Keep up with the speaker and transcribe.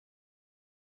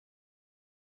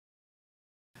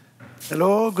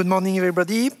Hello, good morning,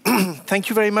 everybody. Thank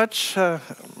you very much,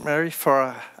 Mary,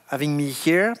 for having me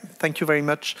here. Thank you very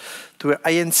much to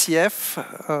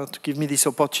INCF to give me this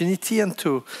opportunity, and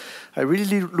I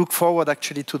really look forward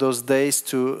actually to those days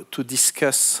to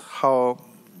discuss how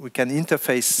we can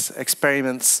interface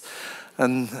experiments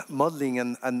and modeling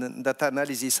and data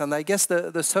analysis. And I guess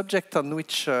the subject on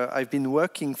which I've been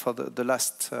working for the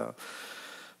last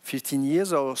 15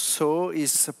 years or so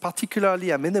is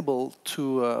particularly amenable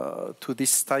to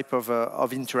this type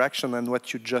of interaction and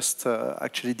what you just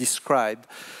actually described.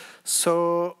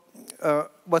 So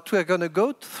what we're going to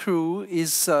go through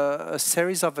is a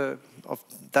series of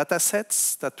data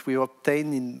sets that we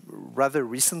obtained rather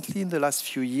recently in the last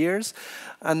few years,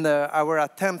 and our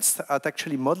attempts at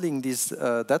actually modeling this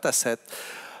data set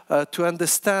to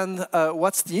understand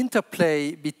what's the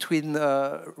interplay between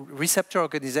receptor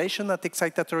organization at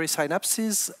excitatory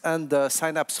synapses and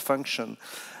synapse function.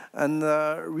 And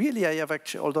really, I have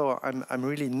actually, although I'm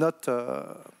really not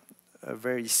a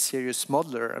very serious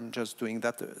modeler, I'm just doing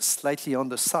that slightly on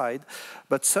the side,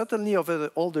 but certainly over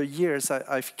all the years,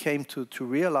 I've came to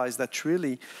realize that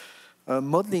really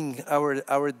modeling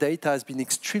our data has been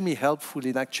extremely helpful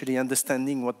in actually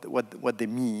understanding what they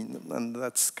mean, and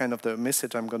that's kind of the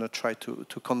message I'm going to try to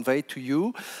convey to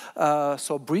you.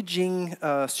 So bridging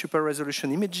super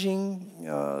resolution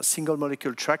imaging, single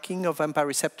molecule tracking of AMPA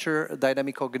receptor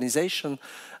dynamic organization,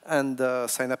 and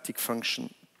synaptic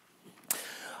function.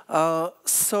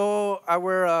 So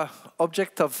our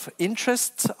object of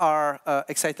interest are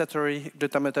excitatory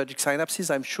glutamatergic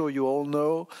synapses. I'm sure you all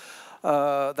know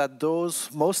that those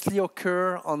mostly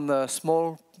occur on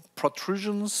small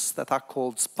protrusions that are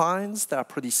called spines. They are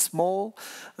pretty small,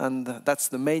 and that's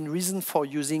the main reason for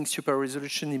using super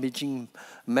resolution imaging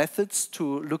methods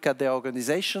to look at their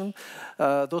organization.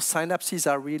 Those synapses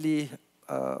are really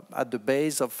at the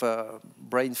base of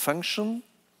brain function,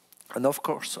 and of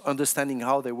course, understanding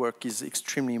how they work is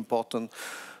extremely important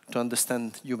to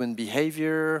understand human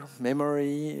behavior,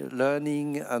 memory,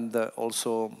 learning, and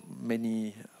also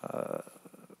many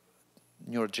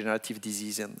neurodegenerative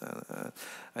disease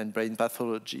and brain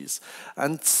pathologies.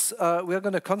 And we are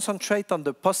going to concentrate on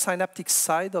the postsynaptic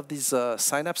side of these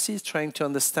synapses, trying to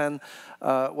understand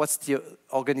what's the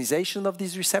organization of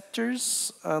these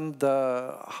receptors and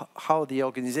how the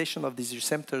organization of these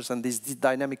receptors and this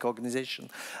dynamic organization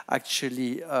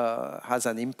actually has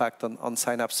an impact on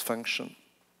synapse function.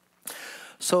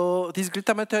 So these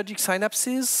glutamatergic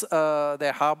synapses, they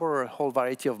harbor a whole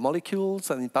variety of molecules,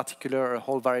 and in particular a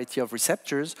whole variety of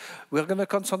receptors. We're going to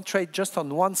concentrate just on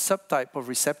one subtype of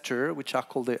receptor, which are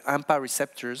called the AMPA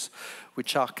receptors,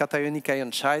 which are cationic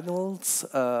ion channels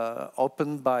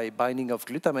opened by binding of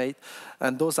glutamate,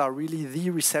 and those are really the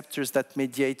receptors that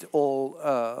mediate all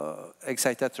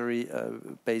excitatory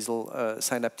basal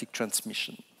synaptic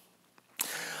transmission.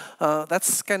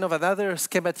 That's kind of another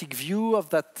schematic view of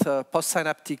that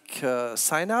postsynaptic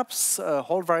synapse, a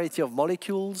whole variety of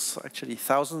molecules, actually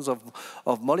thousands of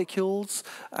molecules,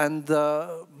 and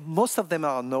most of them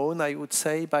are known, I would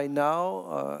say, by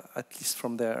now, at least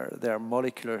from their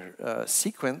molecular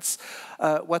sequence.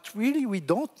 What really we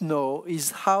don't know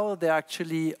is how they're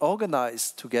actually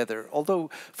organized together. Although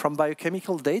from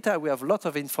biochemical data, we have a lot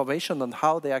of information on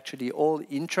how they actually all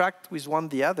interact with one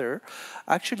the other.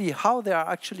 Actually, how they are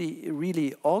actually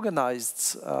really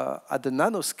organized at the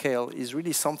nanoscale is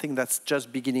really something that's just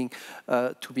beginning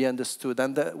to be understood.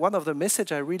 And one of the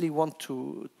messages I really want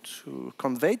to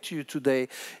convey to you today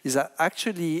is that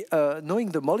actually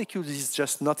knowing the molecules is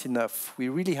just not enough. We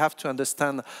really have to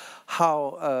understand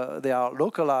how they are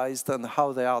localized and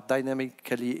how they are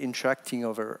dynamically interacting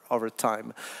over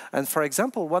time. And for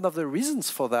example, one of the reasons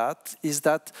for that is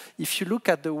that if you look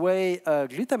at the way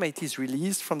glutamate is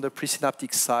released from the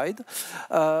presynaptic side,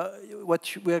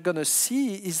 what we're going to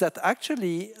see is that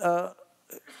actually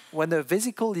when a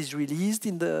vesicle is released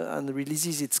and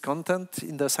releases its content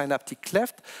in the synaptic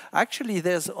cleft, actually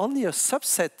there's only a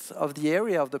subset of the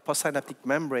area of the postsynaptic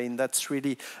membrane that's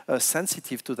really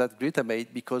sensitive to that glutamate,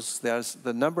 because there's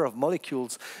the number of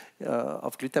molecules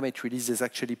of glutamate release is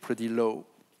actually pretty low.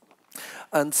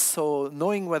 And so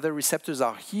knowing whether receptors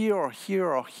are here or here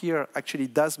or here actually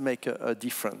does make a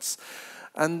difference.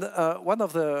 And one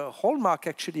of the hallmark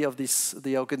actually of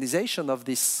the organization of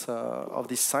these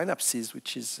synapses,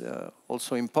 which is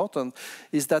also important,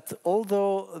 is that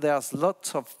although there's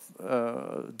lots of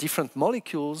different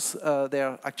molecules,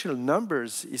 their actual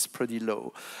numbers is pretty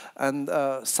low. And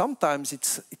sometimes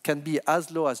it can be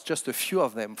as low as just a few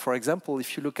of them. For example,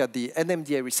 if you look at the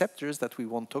NMDA receptors that we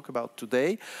won't talk about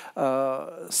today,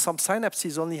 some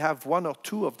synapses only have one or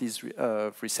two of these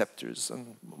receptors.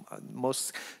 And in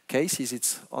most cases,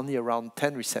 it's only around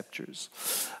 10 receptors.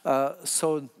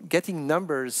 So getting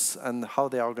numbers and how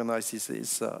they are organized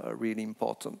is really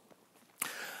important.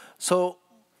 So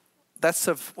that's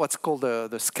what's called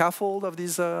the scaffold of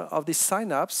this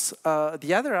synapse.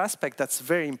 The other aspect that's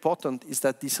very important is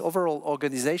that this overall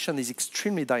organization is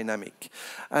extremely dynamic.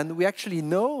 And we actually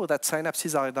know that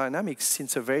synapses are dynamic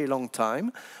since a very long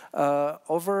time.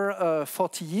 Over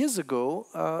 40 years ago,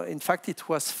 in fact, it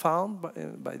was found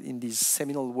in this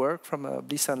seminal work from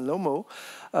Bliss and Lomo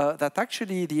that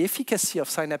actually the efficacy of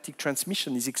synaptic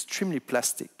transmission is extremely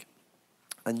plastic.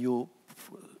 And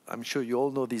I'm sure you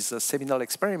all know these seminal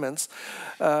experiments,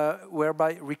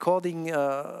 whereby recording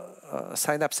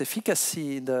synapse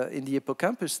efficacy in the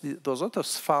hippocampus, those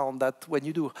authors found that when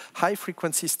you do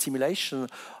high-frequency stimulation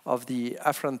of the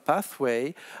afferent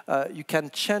pathway, you can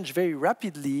change very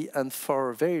rapidly and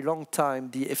for a very long time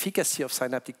the efficacy of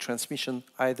synaptic transmission,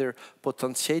 either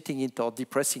potentiating it or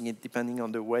depressing it, depending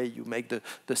on the way you make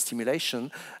the stimulation.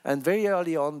 And very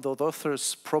early on, those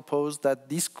authors proposed that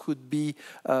this could be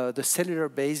the cellular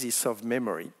basis of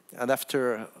memory. And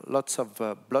after lots of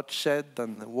bloodshed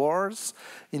and wars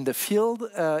in the field,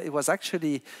 it was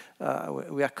actually,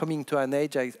 we are coming to an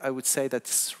age, I would say,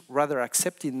 that's rather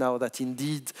accepted now that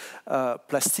indeed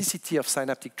plasticity of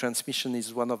synaptic transmission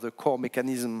is one of the core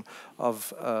mechanisms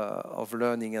of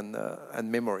learning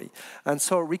and memory. And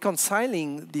so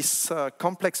reconciling this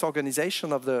complex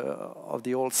organization of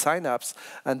the old synapse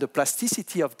and the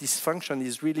plasticity of this function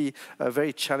is really a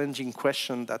very challenging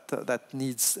question that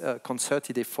needs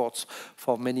concerted efforts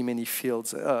for many, many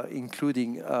fields,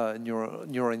 including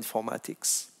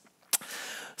neuroinformatics.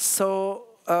 So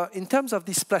in terms of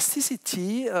this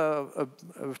plasticity, a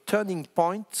turning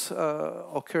point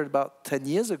occurred about 10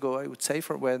 years ago, I would say,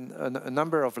 when a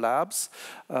number of labs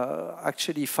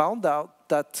actually found out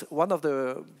that one of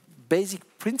the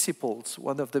basic principles,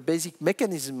 one of the basic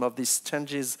mechanisms of these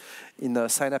changes in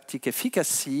synaptic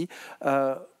efficacy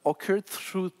occurred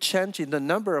through change in the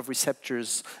number of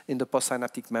receptors in the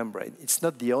postsynaptic membrane. It's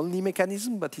not the only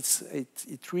mechanism, but it's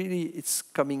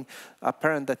coming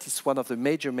apparent that it's one of the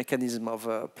major mechanisms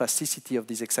of plasticity of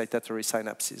these excitatory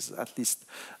synapses, at least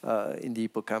in the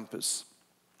hippocampus.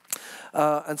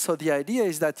 And so the idea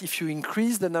is that if you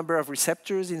increase the number of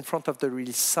receptors in front of the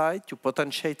release site, you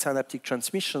potentiate synaptic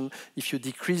transmission. If you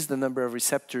decrease the number of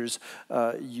receptors,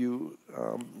 you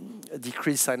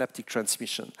decrease synaptic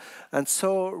transmission. And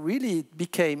so really it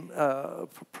became a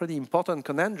pretty important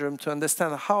conundrum to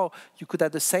understand how you could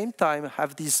at the same time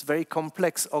have this very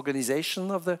complex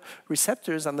organization of the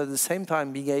receptors and at the same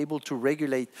time being able to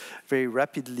regulate very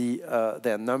rapidly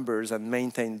their numbers and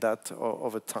maintain that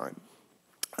over time.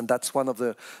 And that's one of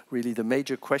the really the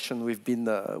major questions we've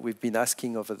been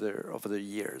asking over the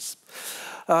years.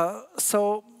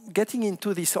 So getting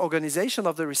into this organization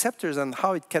of the receptors and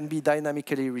how it can be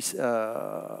dynamically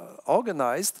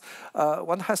organized,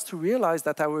 one has to realize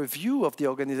that our view of the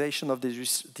organization of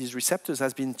these receptors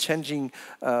has been changing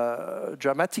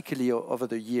dramatically over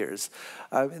the years.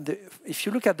 If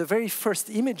you look at the very first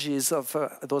images of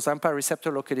those AMPA receptor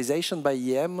localization by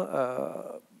EM,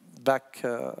 back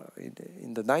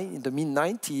in the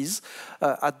mid-90s,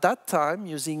 at that time,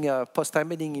 using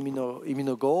post-emitting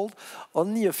immunogold,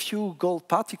 only a few gold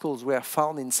particles were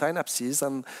found in synapses,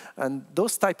 and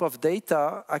those type of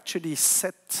data actually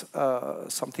set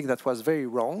something that was very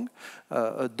wrong,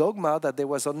 a dogma that there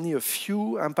was only a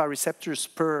few AMPA receptors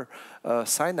per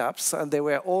synapse, and they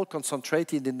were all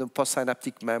concentrated in the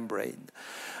postsynaptic membrane.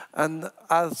 And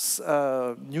as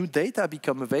new data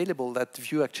become available, that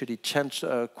view actually changed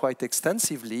quite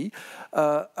extensively,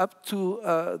 up to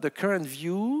the current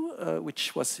view,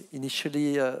 which was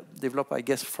initially developed, I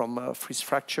guess, from freeze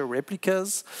fracture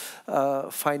replicas,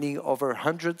 finding over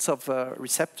hundreds of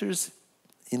receptors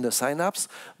in the synapse,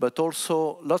 but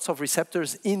also lots of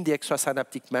receptors in the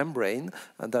extrasynaptic membrane.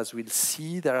 And as we'll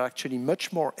see, there are actually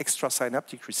much more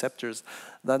extrasynaptic receptors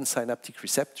than synaptic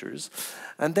receptors.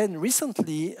 And then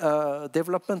recently,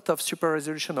 development of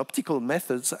super-resolution optical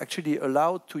methods actually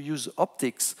allowed to use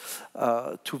optics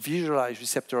to visualize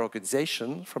receptor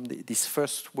organization from this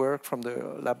first work from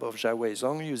the lab of Jiawei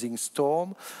Zhong using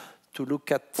STORM to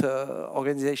look at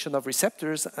organization of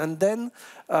receptors. And then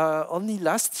only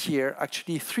last year,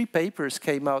 actually 3 papers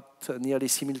came out nearly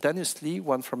simultaneously,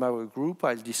 one from our group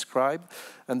I'll describe,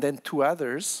 and then 2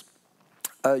 others,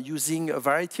 using a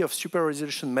variety of super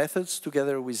resolution methods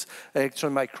together with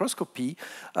electron microscopy,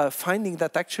 finding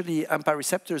that actually AMPA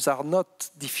receptors are not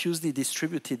diffusely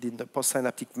distributed in the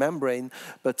postsynaptic membrane,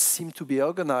 but seem to be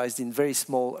organized in very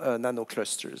small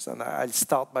nanoclusters. And I'll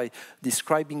start by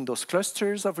describing those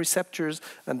clusters of receptors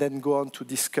and then go on to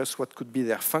discuss what could be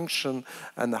their function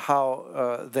and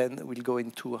how then we'll go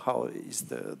into how is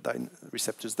the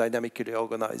receptors dynamically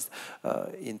organized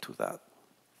into that.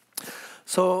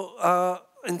 So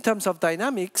in terms of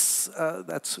dynamics,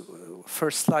 that's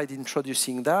first slide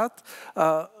introducing that.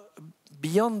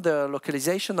 Beyond the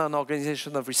localization and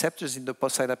organization of receptors in the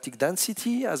postsynaptic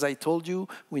density, as I told you,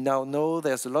 we now know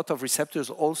there's a lot of receptors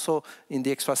also in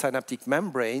the extrasynaptic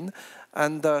membrane.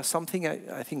 And something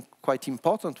I think quite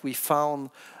important we found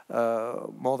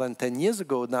more than 10 years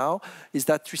ago now is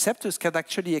that receptors can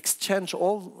actually exchange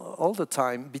all the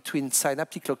time between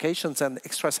synaptic locations and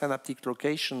extrasynaptic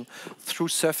location through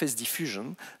surface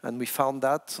diffusion. And we found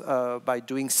that by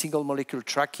doing single molecule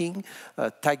tracking,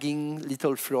 tagging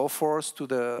little fluorophores to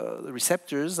the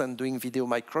receptors and doing video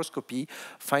microscopy,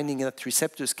 finding that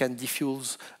receptors can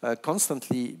diffuse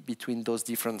constantly between those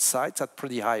different sites at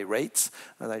pretty high rates.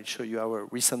 And I'll show you our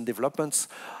recent developments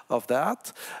of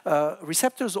that.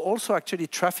 Receptors also actually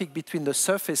traffic between the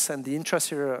surface and the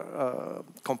intracellular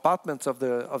compartments of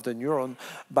the neuron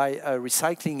by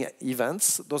recycling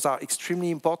events. Those are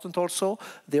extremely important also.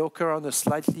 They occur on a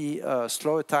slightly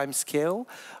slower time scale,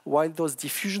 while those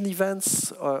diffusion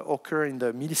events occur in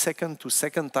the millisecond to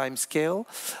second time scale.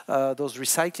 Those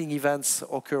recycling events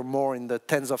occur more in the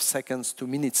tens of seconds to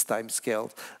minutes time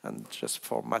scale. And just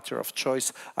for matter of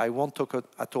choice, I won't talk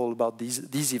at all about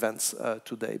these events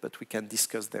today, but we can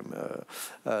discuss them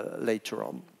later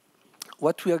on.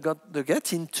 What we are going to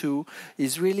get into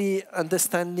is really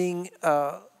understanding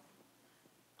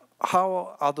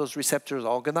how are those receptors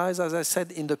organized, as I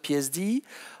said, in the PSD,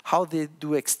 how they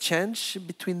do exchange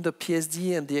between the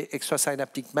PSD and the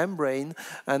extrasynaptic membrane,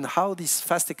 and how this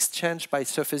fast exchange by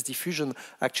surface diffusion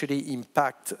actually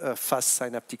impact fast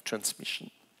synaptic transmission.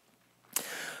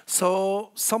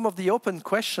 So some of the open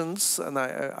questions, and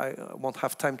I won't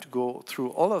have time to go through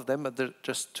all of them, but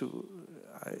just to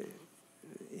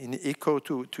in echo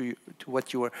to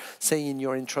what you were saying in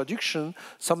your introduction,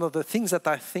 some of the things that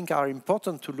I think are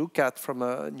important to look at from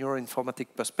a neuroinformatic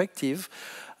perspective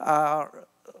are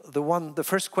the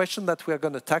first question that we are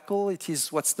going to tackle. It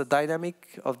is, what's the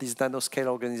dynamic of this nanoscale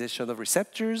organization of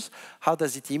receptors? How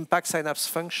does it impact synapse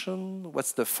function?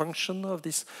 What's the function of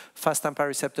this fast AMPA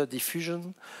receptor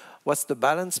diffusion? What's the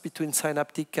balance between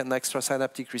synaptic and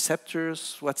extrasynaptic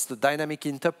receptors? What's the dynamic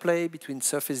interplay between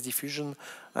surface diffusion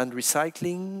and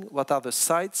recycling? What are the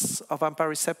sites of AMPA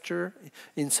receptor,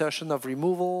 insertion of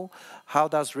removal? How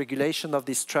does regulation of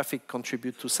this traffic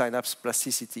contribute to synapse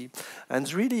plasticity?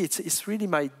 And really, it's really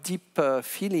my deep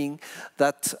feeling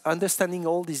that understanding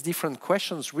all these different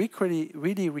questions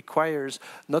really requires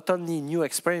not only new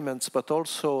experiments, but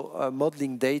also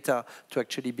modeling data to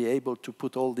actually be able to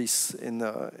put all this in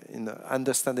an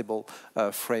understandable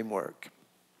framework.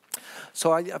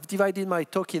 So I've divided my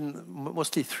talk in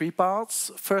mostly three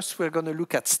parts. First, we're going to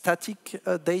look at static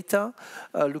data,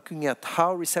 looking at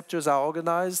how receptors are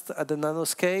organized at the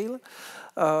nanoscale,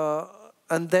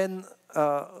 and then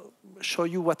show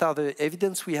you what are the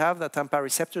evidence we have that AMPA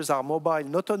receptors are mobile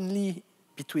not only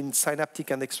between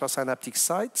synaptic and extrasynaptic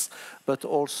sites, but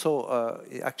also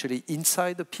actually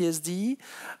inside the PSD,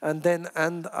 and then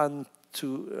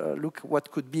to look what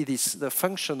could be the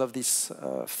function of this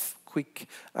quick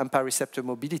AMPA receptor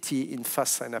mobility in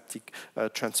fast synaptic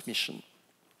transmission.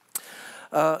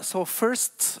 So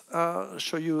first,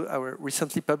 show you our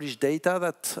recently published data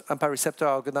that AMPA receptors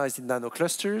are organized in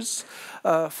nanoclusters.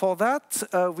 For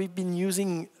that, we've been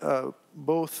using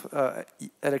both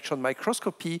electron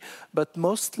microscopy, but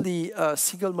mostly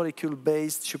single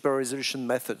molecule-based super resolution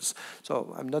methods.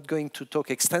 So I'm not going to talk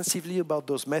extensively about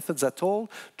those methods at all,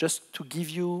 just to give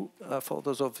you, for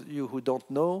those of you who don't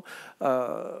know,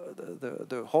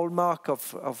 the hallmark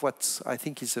of what I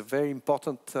think is a very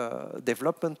important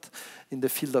development in the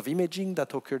field of imaging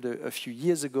that occurred a few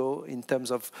years ago in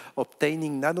terms of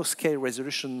obtaining nanoscale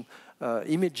resolution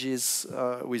images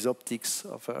with optics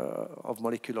of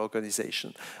molecular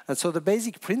organization. And so the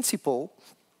basic principle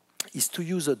is to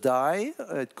use a dye.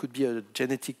 It could be a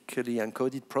genetically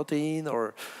encoded protein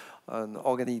or an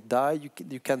organic dye.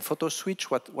 You can photo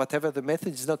switch, whatever the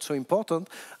method is not so important,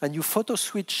 and you photo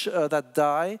switch that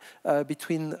dye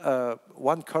between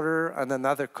one color and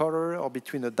another color, or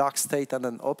between a dark state and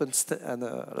an open and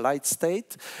a light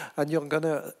state, and you're going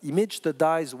to image the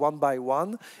dyes one by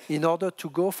one in order to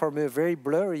go from a very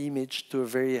blurry image to a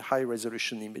very high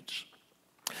resolution image.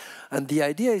 And the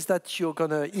idea is that you're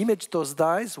going to image those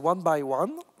dyes one by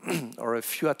one, or a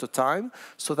few at a time,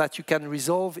 so that you can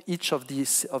resolve each of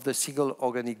the single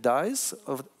organic dyes,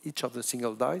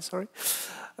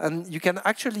 And you can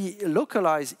actually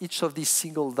localize each of these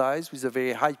single dyes with a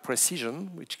very high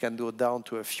precision, which can go down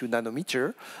to a few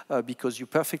nanometer, because you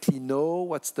perfectly know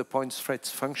what's the point threat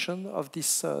function of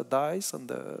these dyes and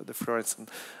the fluorescent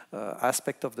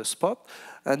aspect of the spot.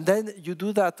 And then you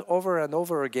do that over and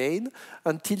over again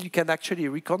until you can actually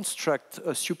reconstruct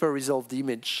a super resolved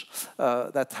image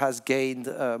that has gained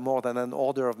more than an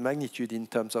order of magnitude in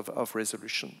terms of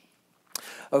resolution.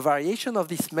 A variation of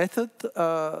this method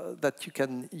that you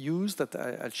can use, that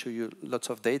I'll show you lots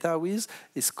of data with,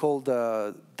 is called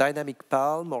dynamic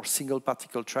palm or single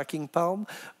particle tracking palm,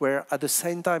 where at the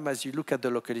same time as you look at the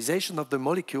localization of the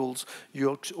molecules,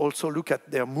 you also look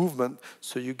at their movement,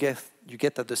 so you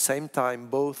get at the same time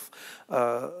both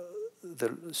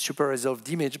the super resolved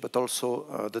image, but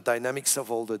also the dynamics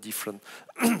of all the different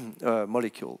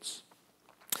molecules.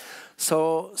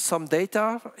 So some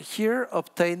data here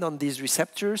obtained on these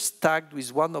receptors tagged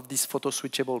with one of these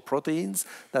photoswitchable proteins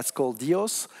that's called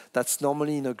DIOS. That's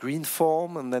normally in a green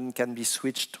form and then can be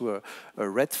switched to a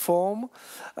red form.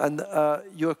 And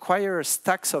you acquire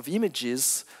stacks of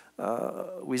images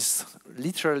with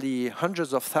literally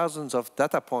hundreds of thousands of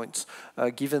data points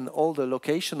given all the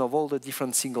location of all the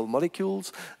different single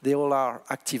molecules. They all are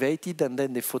activated and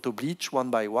then they photo bleach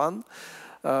one by one.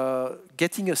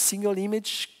 Getting a single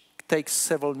image takes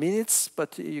several minutes,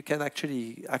 but you can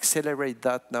actually accelerate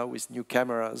that now with new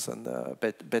cameras and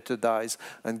better dyes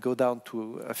and go down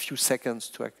to a few seconds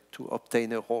to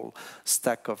obtain a whole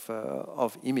stack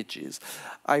of images.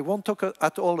 I won't talk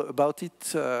at all about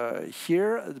it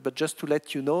here, but just to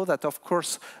let you know that, of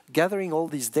course, gathering all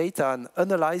this data and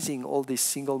analyzing all this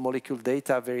single molecule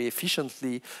data very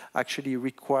efficiently actually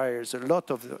requires a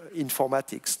lot of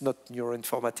informatics, not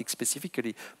neuroinformatics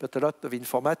specifically, but a lot of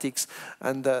informatics.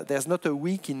 And there's not a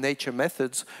week in Nature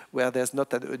Methods where there's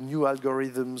not a new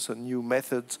algorithms and new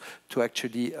methods to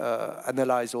actually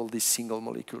analyze all these single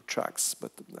molecule tracks.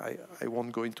 But I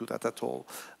won't go into that at all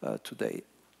today.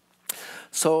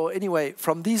 So anyway,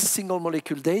 from these single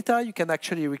molecule data, you can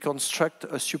actually reconstruct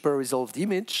a super resolved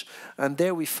image. And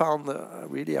there we found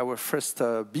really our first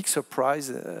big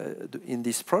surprise in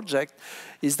this project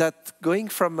is that going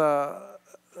from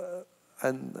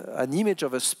an image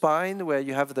of a spine where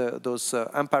you have those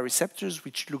AMPA receptors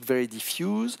which look very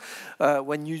diffuse.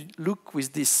 When you look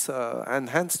with this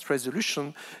enhanced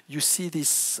resolution, you see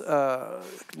these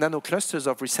nanoclusters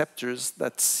of receptors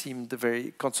that seemed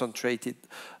very concentrated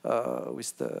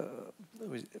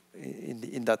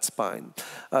in that spine.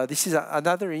 This is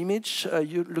another image.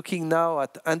 You're looking now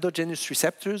at endogenous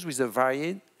receptors with a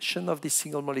variation of this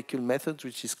single molecule method,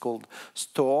 which is called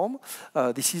STORM.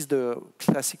 This is the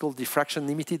classical diffraction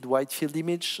limited wide field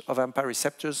image of AMPA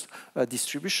receptors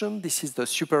distribution. This is the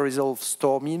super resolved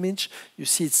STORM image. You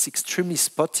see it's extremely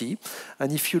spotty.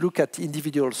 And if you look at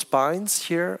individual spines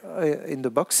here in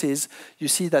the boxes, you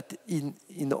see that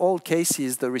in all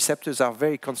cases, the receptors are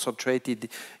very concentrated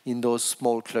in those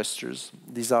small clusters.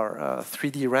 These are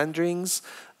 3D renderings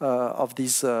of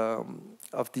these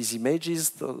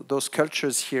images. Those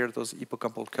cultures here, those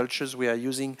hippocampal cultures we are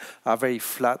using, are very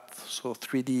flat, so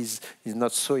 3D is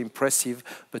not so impressive,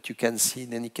 but you can see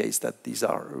in any case that these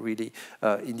are really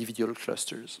individual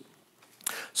clusters.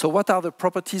 So what are the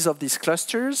properties of these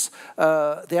clusters?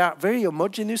 They are very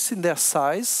homogeneous in their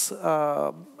size.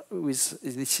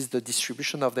 This is the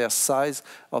distribution of their size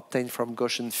obtained from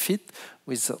Gaussian fit,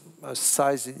 with a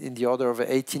size in the order of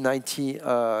 80-90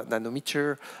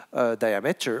 nanometer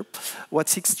diameter.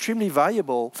 What's extremely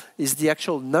valuable is the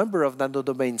actual number of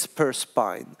nanodomains per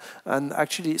spine. And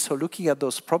actually, so looking at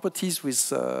those properties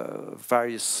with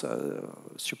various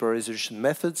super resolution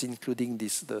methods, including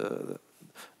this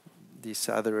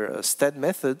other STED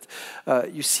method,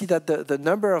 you see that the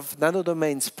number of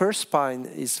nanodomains per spine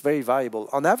is very variable.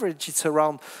 On average, it's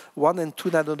around 1 and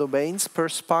 2 nanodomains per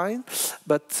spine,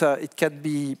 but it can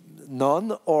be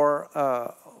none or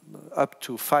up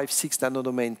to 5-6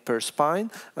 nanodomains per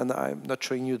spine. And I'm not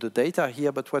showing you the data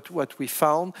here, but what we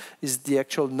found is the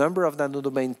actual number of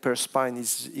nanodomains per spine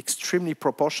is extremely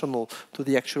proportional to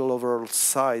the actual overall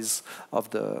size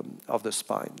of the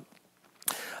spine.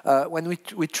 When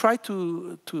we try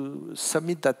to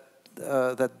submit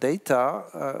that data,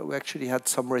 we actually had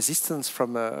some resistance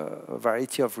from a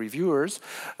variety of reviewers,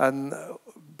 and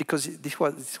because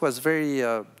this was very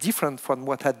different from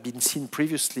what had been seen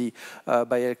previously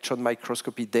by electron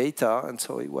microscopy data, and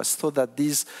so it was thought that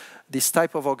this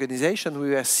type of organization we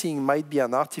were seeing might be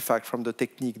an artifact from the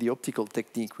technique, the optical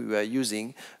technique we were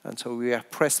using, and so we were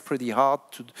pressed pretty hard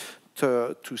to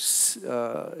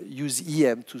use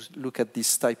EM to look at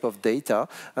this type of data.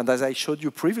 And as I showed you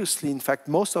previously, in fact,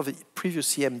 most of the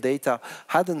previous EM data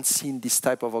hadn't seen this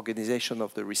type of organization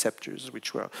of the receptors,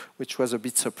 which was a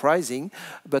bit surprising.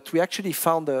 But we actually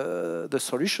found the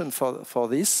solution for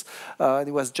this. And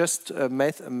it was just a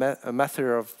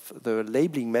matter of the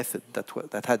labeling method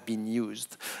that had been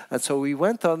used. And so we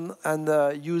went on and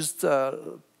used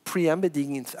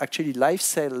pre-embedding, actually live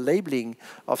cell labeling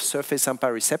of surface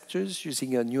AMPA receptors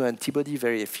using a new antibody,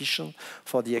 very efficient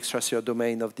for the extracellular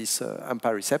domain of these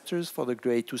AMPA receptors for the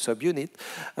GluA2 subunit.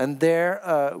 And there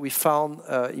we found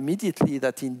immediately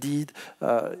that indeed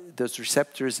those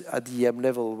receptors at the EM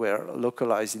level were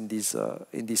localized in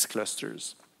these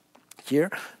clusters.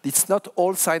 Here, it's not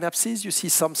all synapses. You see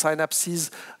some synapses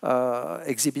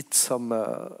exhibit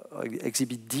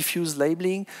diffuse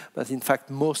labeling, but in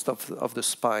fact most of the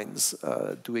spines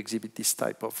do exhibit this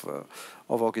type of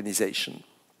organization.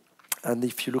 And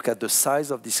if you look at the size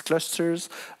of these clusters,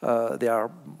 they are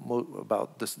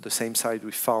about the same size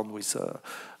we found with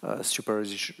super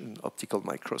resolution optical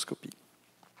microscopy.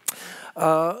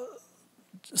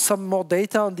 Some more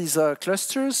data on these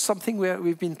clusters. Something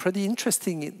we've been pretty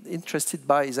interested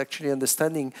by is actually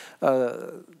understanding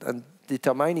and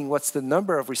determining what's the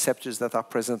number of receptors that are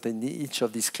present in each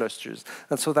of these clusters.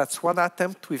 And so that's one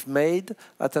attempt we've made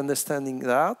at understanding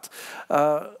that.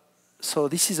 So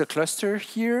this is a cluster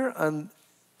here, and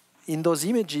in those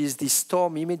images, these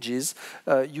storm images,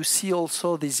 you see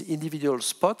also these individual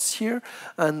spots here,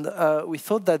 and we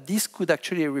thought that this could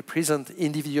actually represent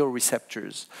individual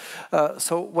receptors.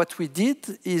 So what we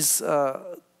did is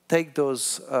take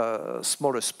those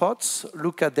smaller spots,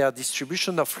 look at their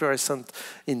distribution of fluorescent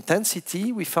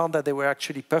intensity. We found that they were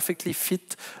actually perfectly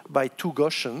fit by two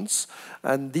Gaussians,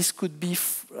 and this could be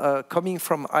coming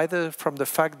from either from the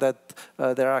fact that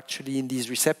there are actually in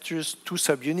these receptors two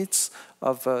subunits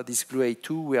of this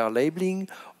GluA2 we are labeling,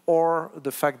 or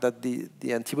the fact that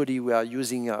the antibody we are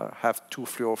using have two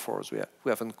fluorophores. We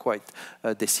haven't quite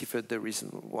deciphered the reason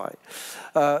why.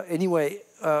 Anyway,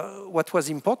 what was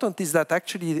important is that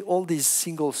actually all these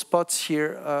single spots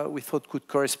here we thought could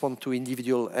correspond to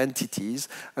individual entities,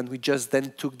 and we just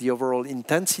then took the overall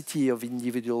intensity of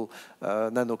individual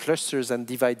nanoclusters and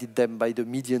divided them by the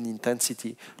median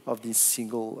intensity of these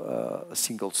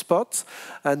single spots.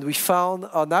 And we found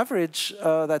on average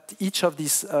that each of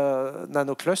these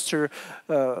nanocluster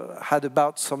had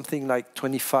about something like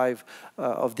 25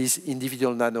 of these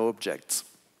individual nano objects.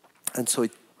 And so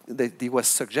it was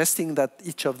suggesting that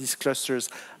each of these clusters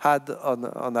had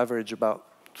on average about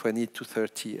 20 to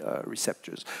 30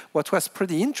 receptors. What was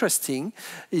pretty interesting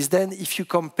is then if you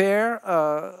compare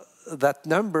that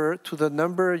number to the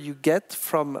number you get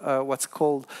from what's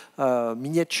called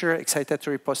miniature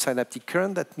excitatory postsynaptic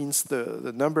current. That means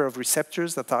the number of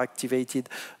receptors that are activated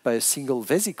by a single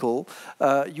vesicle.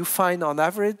 You find on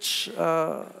average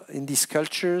in these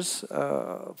cultures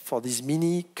for these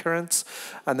mini currents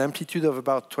an amplitude of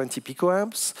about 20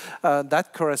 picoamps.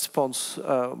 That corresponds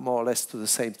more or less to the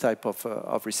same type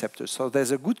of receptors. So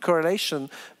there's a good correlation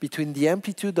between the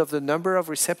amplitude of the number of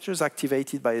receptors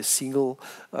activated by a single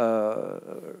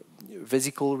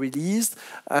vesicle released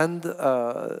and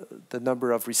the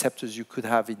number of receptors you could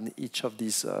have in each of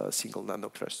these single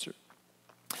nanoclusters.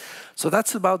 So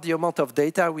that's about the amount of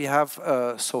data we have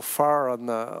so far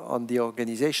on the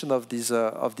organization of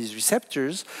these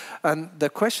receptors. And the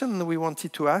question we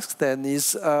wanted to ask then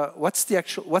is, what's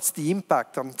the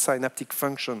impact on synaptic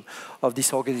function of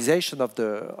this organization of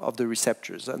the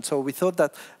receptors? And so we thought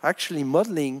that actually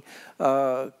modeling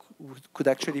could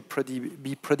actually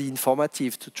be pretty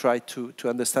informative to try to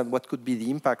understand what could be the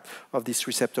impact of this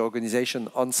receptor organization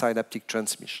on synaptic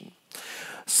transmission.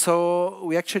 So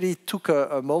we actually took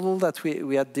a model that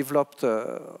we had developed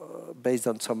based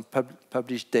on some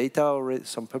published data, or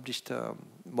some published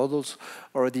models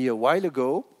already a while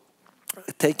ago,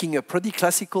 taking a pretty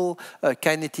classical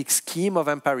kinetic scheme of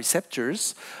AMPA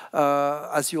receptors.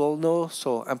 As you all know,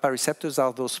 so AMPA receptors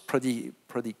are those pretty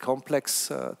complex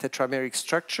tetrameric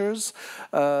structures.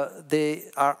 They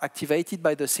are activated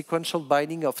by the sequential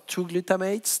binding of two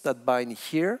glutamates that bind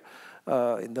here,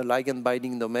 in the ligand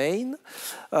binding domain.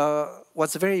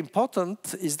 What's very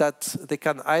important is that they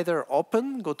can either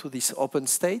go to this open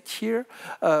state here,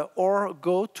 or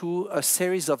go to a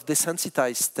series of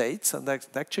desensitized states. And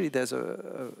actually, there's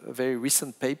a very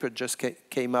recent paper just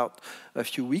came out a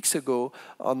few weeks ago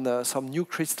on some new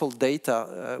crystal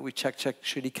data, which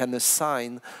actually can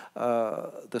assign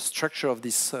the structure of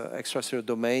these extracellular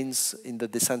domains in the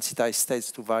desensitized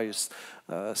states to various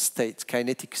states,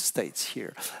 kinetic states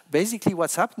here. Basically,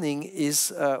 what's happening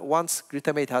is once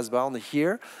glutamate has bound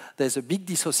here, there's a big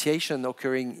dissociation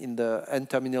occurring in the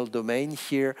N-terminal domain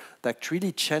here that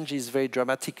really changes very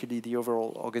dramatically the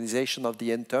overall organization of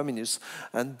the N-terminus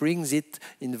and brings it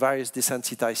in various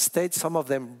desensitized states, some of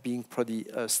them being pretty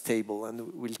stable,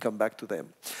 and we'll come back to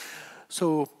them.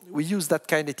 So we use that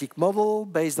kinetic model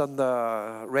based on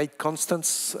the rate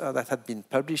constants that had been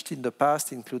published in the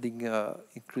past, including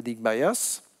by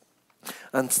us,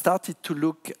 and started to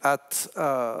look at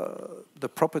the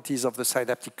properties of the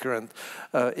synaptic current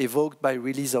evoked by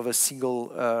release of a single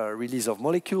release of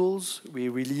molecules. We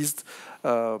released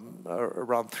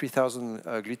around 3,000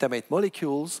 glutamate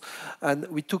molecules, and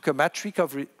we took a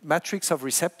matrix of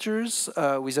receptors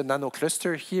with a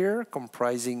nanocluster here,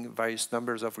 comprising various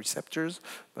numbers of receptors,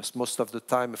 but most of the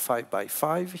time 5 by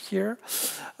 5 here,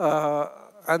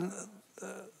 and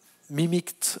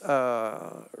mimicked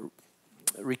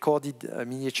recorded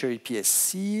miniature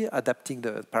EPSC, adapting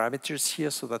the parameters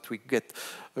here so that we get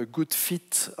a good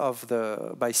fit of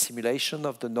by simulation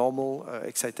of the normal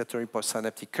excitatory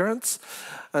postsynaptic currents.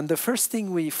 And the first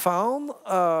thing we found,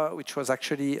 which was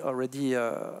actually already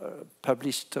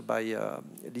published by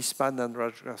Lisman and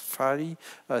Rajafari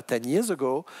 10 years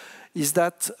ago, is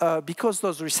that because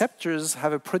those receptors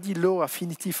have a pretty low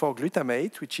affinity for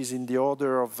glutamate, which is in the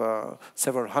order of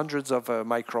several hundreds of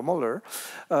micromolar,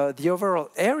 the overall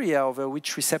area over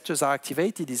which receptors are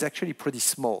activated is actually pretty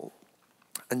small.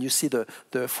 And you see the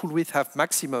full width half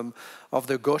maximum of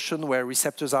the Gaussian where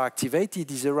receptors are activated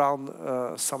is around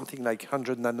something like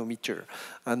 100 nanometer.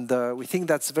 And we think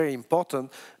that's very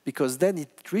important because then it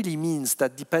really means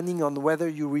that depending on whether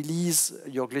you release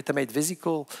your glutamate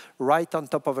vesicle right on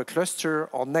top of a cluster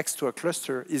or next to a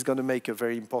cluster is going to make a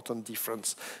very important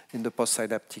difference in the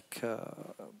postsynaptic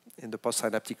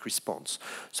response.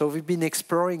 So we've been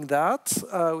exploring that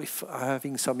with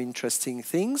having some interesting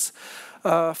things.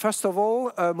 First of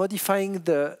all, modifying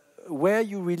where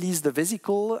you release the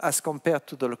vesicle as compared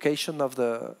to the location of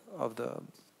the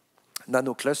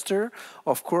nanocluster.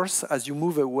 Of course, as you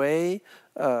move away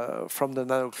from the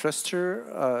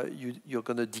nanocluster, you're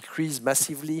going to decrease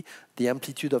massively the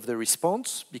amplitude of the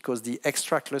response because the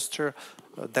extra-cluster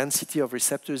density of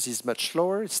receptors is much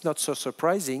lower. It's not so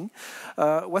surprising.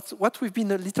 What we've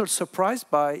been a little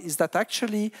surprised by is that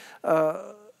actually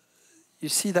you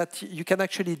see that you can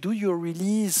actually do your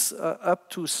release up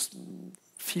to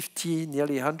 50,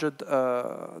 nearly 100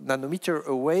 nanometer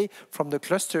away from the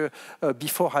cluster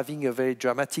before having a very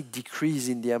dramatic decrease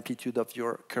in the amplitude of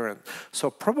your current.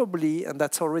 So probably, and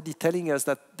that's already telling us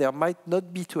that there might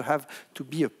not be to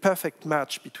be a perfect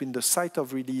match between the site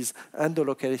of release and the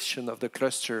location of the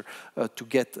cluster to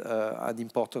get an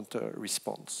important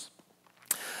response.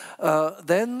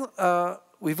 Then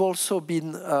we've also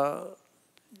been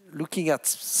looking at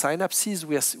synapses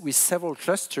with several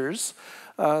clusters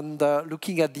and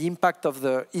looking at the impact of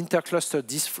the intercluster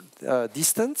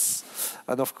distance.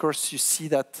 And of course, you see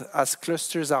that as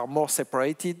clusters are more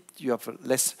separated, you have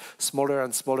smaller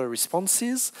and smaller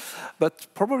responses. But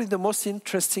probably the most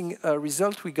interesting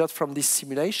result we got from these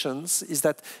simulations is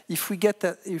that if we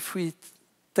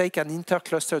take an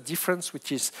intercluster difference,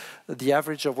 which is the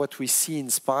average of what we see in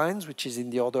spines, which is in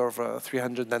the order of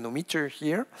 300 nanometer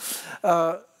here,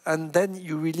 and then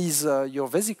you release your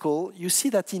vesicle, you see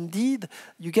that indeed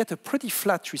you get a pretty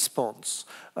flat response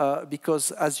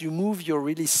because as you move your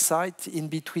release site in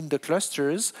between the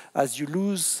clusters, as you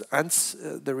lose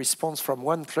the response from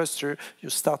one cluster, you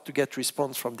start to get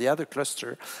response from the other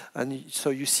cluster. And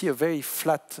so you see a very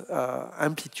flat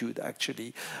amplitude,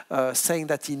 actually, saying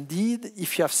that indeed,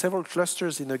 if you have several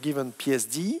clusters in a given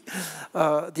PSD,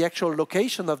 the actual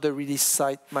location of the release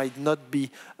site might not be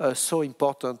so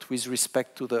important with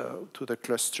respect to the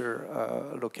cluster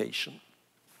location.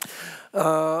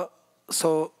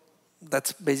 So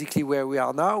that's basically where we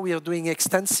are now. We are doing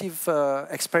extensive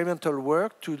experimental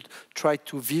work to try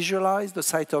to visualize the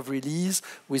site of release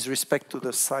with respect to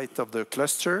the site of the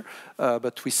cluster,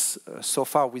 but so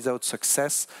far without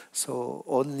success. So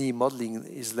only modeling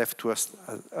is left to us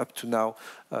up to now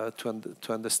to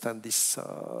understand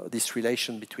this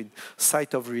relation between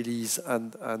site of release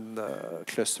and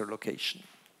cluster location.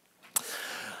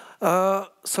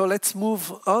 So let's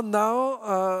move on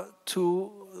now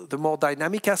to the more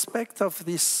dynamic aspect of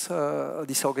this,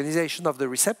 this organization of the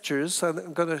receptors. And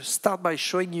I'm going to start by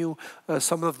showing you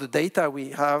some of the data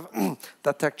we have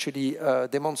that actually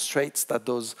demonstrates that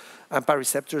those AMPA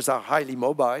receptors are highly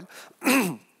mobile.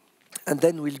 And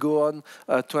then we'll go on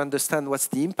to understand what's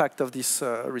the impact of this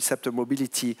receptor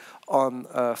mobility on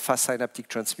fast synaptic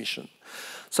transmission.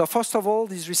 So first of all,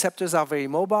 these receptors are very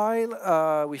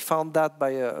mobile. We found that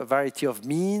by a variety of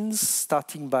means,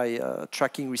 starting by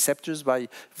tracking receptors by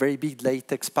very big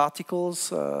latex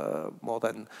particles, more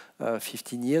than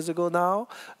 15 years ago now.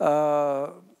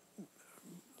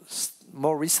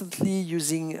 More recently,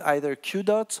 using either Q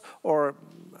dots or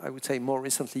I would say more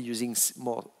recently using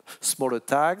smaller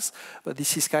tags, but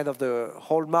this is kind of the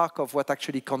hallmark of what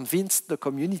actually convinced the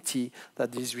community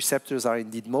that these receptors are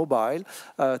indeed mobile.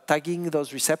 Tagging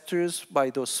those receptors by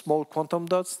those small quantum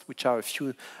dots, which are a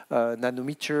few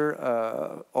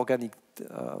nanometer organic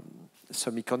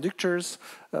semiconductors,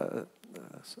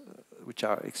 which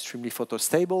are extremely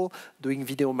photostable. Doing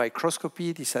video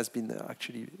microscopy, this has been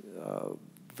actually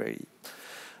very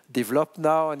developed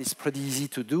now, and it's pretty easy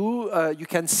to do. You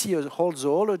can see a whole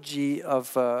zoology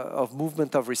of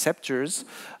movement of receptors.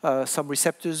 Some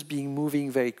receptors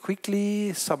moving very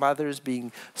quickly, some others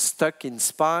being stuck in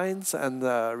spines, and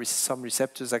some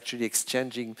receptors actually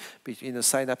exchanging between a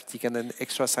synaptic and an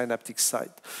extrasynaptic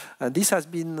site. And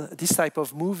this type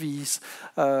of movies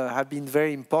have been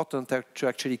very important to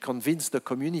actually convince the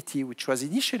community, which was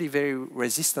initially very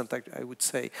resistant, I would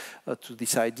say, to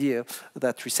this idea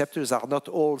that receptors are not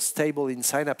all stable in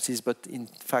synapses, but in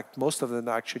fact most of them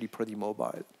are actually pretty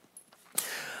mobile.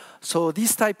 So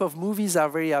these type of movies are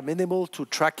very amenable to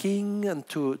tracking and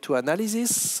to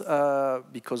analysis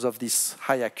because of this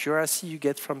high accuracy you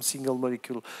get from single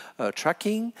molecule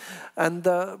tracking. And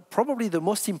probably the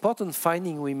most important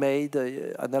finding we made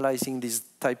analyzing this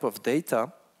type of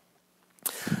data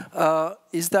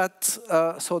is that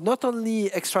so not only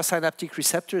extrasynaptic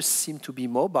receptors seem to be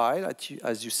mobile,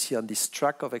 as you see on this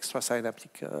track of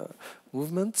extrasynaptic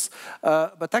movements,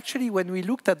 but actually when we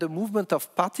looked at the movement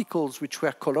of particles which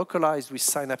were colocalized with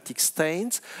synaptic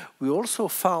stains, we also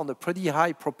found a pretty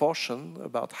high proportion,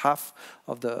 about half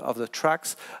of the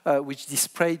tracks, which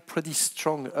displayed pretty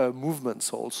strong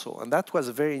movements also, and that was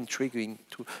very intriguing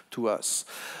to us.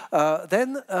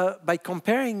 Then by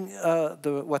comparing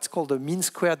what's called the mean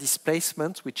square displacement,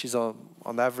 which is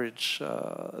on average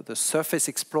the surface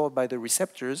explored by the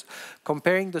receptors,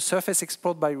 comparing the surface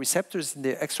explored by receptors in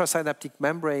the extrasynaptic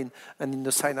membrane and in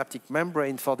the synaptic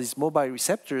membrane for these mobile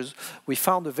receptors, we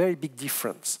found a very big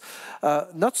difference.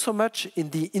 Not so much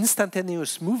in the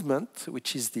instantaneous movement,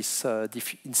 which is this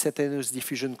instantaneous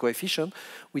diffusion coefficient,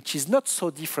 which is not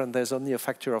so different. There's only a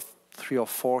factor of 3 or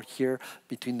 4 here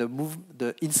between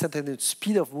the instantaneous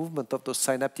speed of movement of those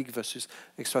synaptic versus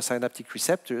extrasynaptic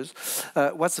receptors.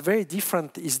 What's very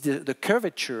different is the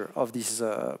curvature of these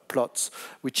plots,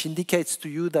 which indicates to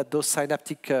you that those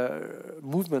synaptic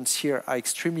movements here are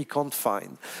extremely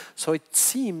confined. So it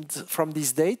seemed from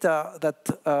this data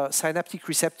that synaptic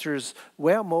receptors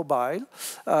were mobile,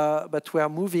 but were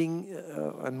moving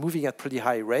and moving at pretty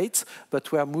high rates,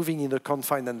 but were moving in a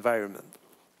confined environment.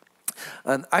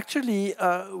 And actually,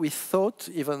 we thought,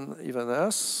 even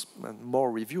us and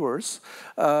more reviewers,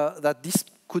 that this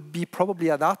could be probably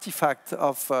an artifact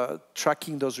of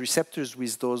tracking those receptors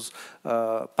with those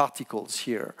particles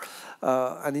here.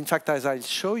 And in fact, as I'll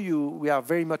show you, we are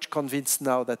very much convinced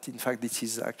now that, in fact, this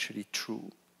is actually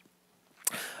true.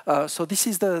 So this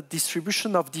is the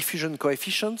distribution of diffusion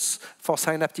coefficients for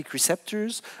synaptic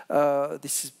receptors.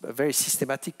 This is very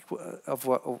systematic,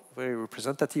 very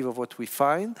representative of what we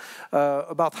find.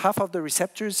 About half of the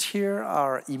receptors here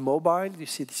are immobile. You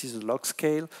see this is a log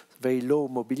scale, very low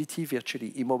mobility,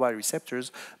 virtually immobile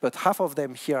receptors, but half of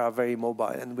them here are very mobile,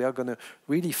 and we are going to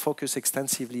really focus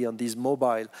extensively on these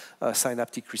mobile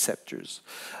synaptic receptors.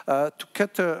 To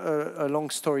cut a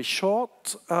long story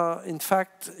short, in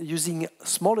fact, using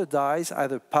smaller dyes,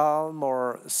 either palm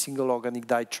or single organic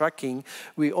dye tracking,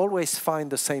 we always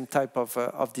find the same type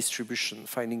of distribution,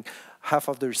 finding half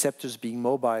of the receptors being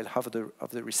mobile, half of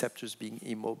the receptors being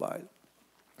immobile.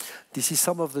 This is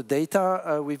some of the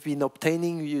data we've been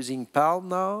obtaining using PALM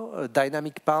now,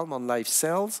 dynamic PALM on live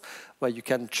cells, where you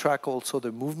can track also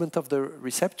the movement of the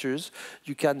receptors.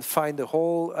 You can find a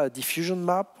whole diffusion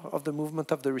map of the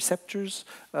movement of the receptors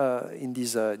in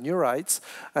these neurites.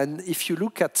 And if you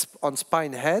look on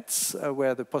spine heads,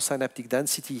 where the postsynaptic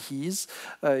density is,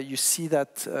 you see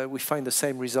that we find the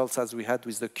same results as we had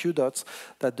with the Q dots,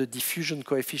 that the diffusion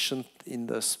coefficient in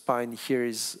the spine here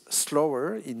is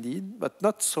slower indeed, but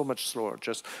not so much much slower,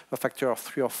 just a factor of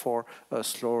 3 or 4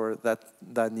 slower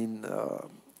than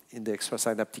in the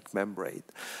extrasynaptic membrane.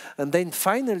 And then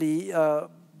finally,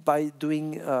 by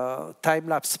doing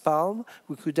time-lapse palm,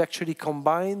 we could actually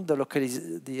combine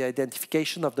the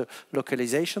identification of the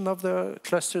localization of the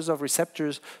clusters of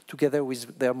receptors together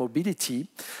with their mobility.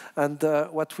 And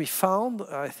what we found,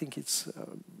 I think it's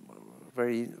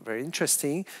very, very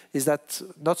interesting, is that,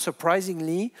 not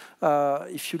surprisingly,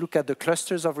 if you look at the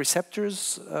clusters of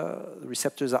receptors, the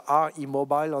receptors are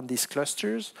immobile on these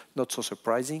clusters. Not so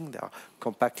surprising; they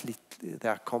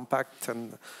are compact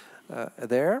and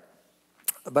there.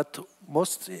 But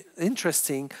most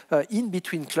interesting, in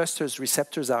between clusters,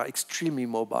 receptors are extremely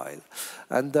mobile.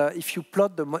 And if you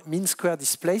plot the mean square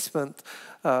displacement,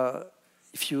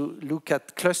 if you look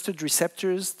at clustered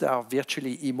receptors, they are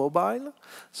virtually immobile.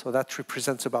 So that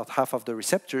represents about half of the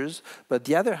receptors. But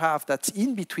the other half that's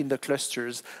in between the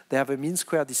clusters, they have a mean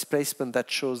square displacement that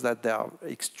shows that they are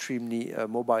extremely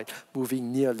mobile,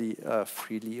 moving nearly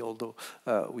freely, although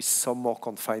with some more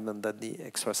confinement than the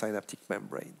extrasynaptic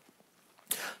membrane.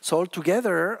 So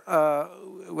altogether,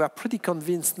 we are pretty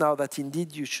convinced now that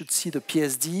indeed you should see the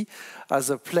PSD as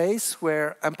a place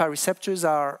where AMPA receptors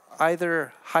are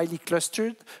either highly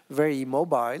clustered, very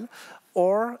immobile,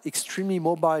 or extremely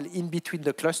mobile in between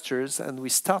the clusters, and we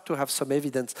start to have some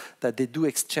evidence that they do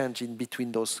exchange in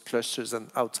between those clusters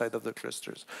and outside of the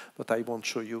clusters. But I won't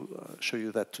show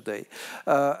you that today.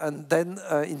 And then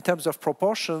in terms of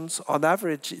proportions, on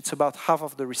average, it's about half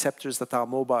of the receptors that are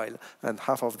mobile and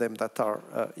half of them that are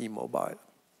immobile.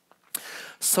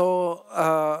 So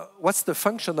what's the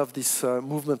function of this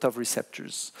movement of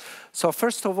receptors? So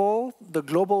first of all, the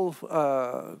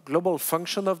global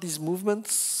function of these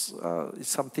movements is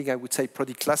something I would say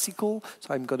pretty classical.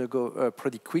 So I'm going to go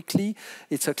pretty quickly.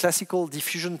 It's a classical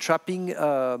diffusion trapping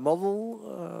model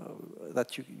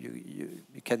that you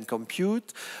can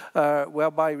compute,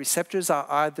 whereby receptors are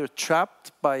either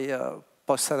trapped by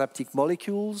postsynaptic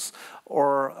molecules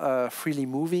or freely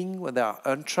moving when they are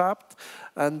untrapped.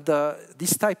 And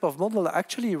this type of model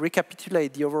actually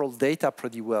recapitulates the overall data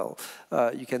pretty well.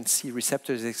 You can see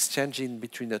receptors exchanging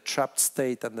between a trapped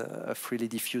state and a freely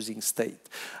diffusing state.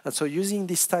 And so using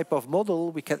this type of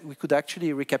model, we could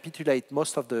actually recapitulate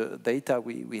most of the data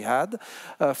we had.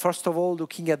 First of all,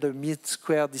 looking at the mean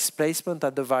square displacement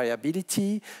and the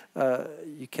variability,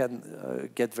 you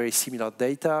can get very similar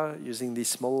data using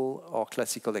this model or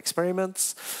classical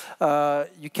experiments.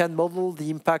 You can model the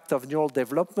impact of neural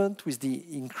development with the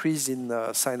increase in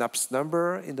synapse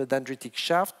number in the dendritic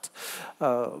shaft,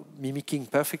 mimicking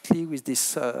perfectly with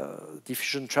this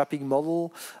diffusion trapping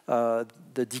model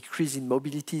the decrease in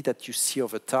mobility that you see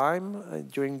over time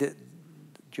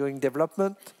during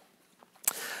development.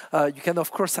 You can,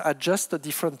 of course, adjust the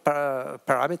different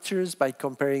parameters by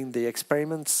comparing the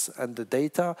experiments and the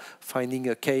data, finding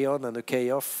a K-on and a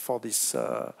K-off for this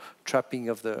trapping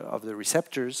of the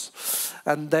receptors.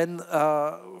 And then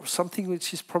something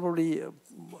which is probably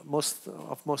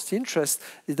of most interest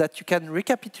is that you can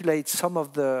recapitulate some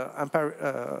of the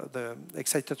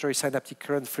excitatory synaptic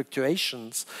current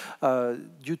fluctuations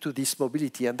due to this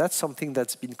mobility, and that's something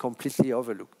that's been completely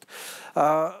overlooked.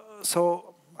 So,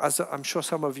 as I'm sure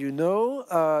some of you know,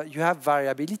 you have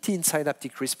variability in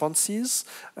synaptic responses,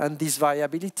 and this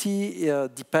variability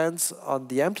depends on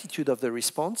the amplitude of the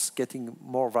response, getting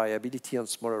more variability on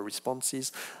smaller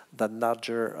responses than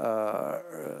larger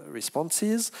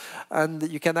responses. And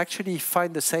you can actually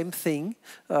find the same thing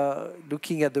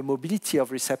looking at the mobility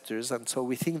of receptors. And so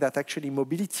we think that actually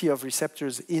mobility of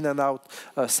receptors in and out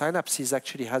synapses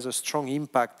actually has a strong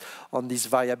impact on this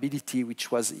variability,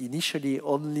 which was initially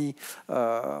only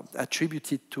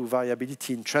attributed to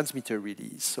variability in transmitter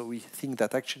release. So we think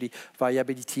that actually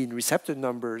variability in receptor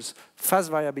numbers,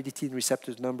 fast variability in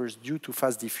receptor numbers due to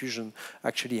fast diffusion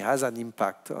actually has an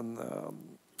impact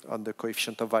on the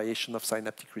coefficient of variation of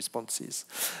synaptic responses.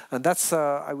 And that's,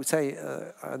 I would say,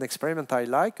 an experiment I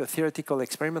like, a theoretical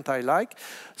experiment I like.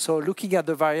 So looking at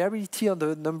the variability on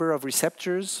the number of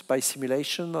receptors by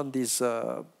simulation on these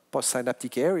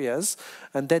postsynaptic areas,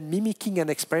 and then mimicking an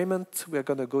experiment we're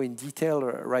going to go in detail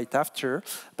right after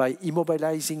by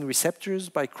immobilizing receptors,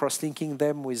 by cross-linking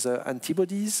them with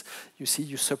antibodies. You see,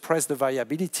 you suppress the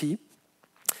variability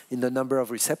in the number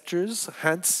of receptors,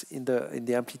 hence in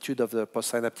the amplitude of the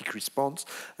postsynaptic response.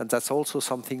 And that's also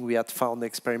something we had found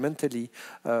experimentally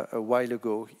a while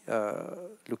ago,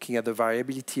 looking at the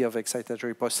variability of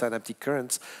excitatory postsynaptic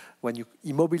currents when you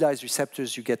immobilize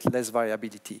receptors, you get less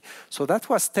variability. So that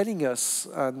was telling us,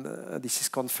 and this is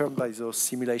confirmed by those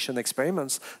simulation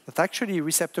experiments, that actually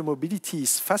receptor mobility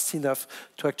is fast enough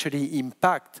to actually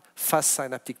impact fast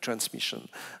synaptic transmission.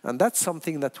 And that's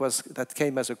something that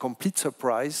came as a complete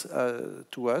surprise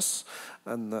to us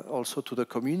and also to the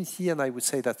community, and I would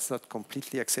say that's not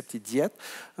completely accepted yet.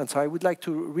 And so I would like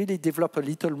to really develop a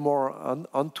little more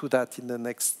onto that in the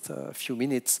next few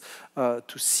minutes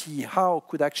to see how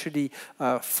could actually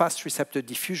fast receptor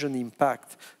diffusion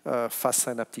impact fast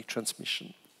synaptic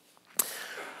transmission.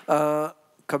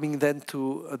 Coming then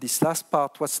to this last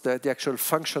part, what's the actual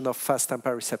function of fast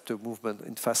AMPA receptor movement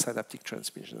in fast synaptic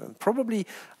transmission? And probably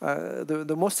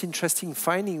the most interesting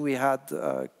finding we had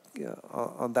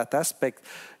on that aspect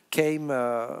came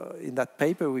in that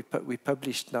paper we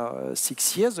published now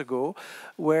 6 years ago,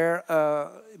 where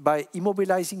by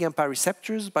immobilizing AMPA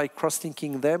receptors, by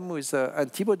cross-linking them with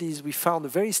antibodies, we found a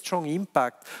very strong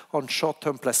impact on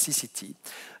short-term plasticity.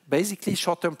 Basically,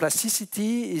 short-term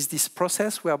plasticity is this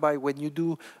process whereby when you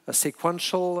do a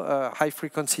sequential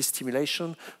high-frequency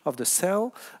stimulation of the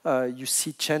cell, you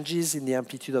see changes in the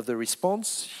amplitude of the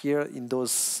response. Here in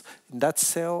that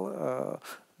cell,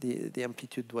 the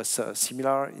amplitude was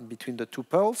similar in between the two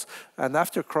pulses. And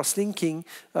after cross-linking,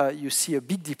 you see a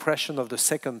big depression of the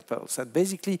second pulse. And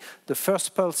basically, the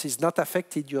first pulse is not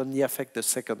affected, you only affect the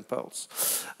second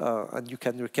pulse. And you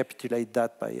can recapitulate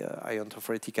that by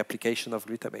iontophoretic application of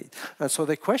glutamate. And so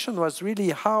the question was really,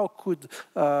 how could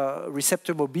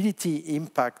receptor mobility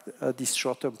impact this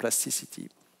short-term plasticity?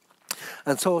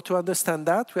 And so to understand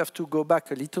that, we have to go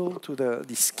back a little to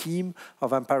the scheme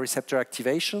of AMPA receptor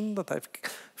activation that I've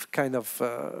kind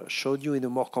of showed you in a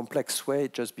more complex way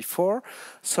just before.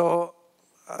 So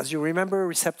as you remember,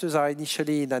 receptors are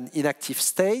initially in an inactive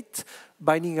state.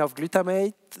 Binding of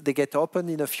glutamate, they get open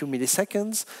in a few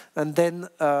milliseconds, and then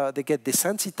they get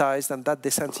desensitized, and that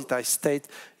desensitized state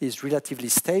is relatively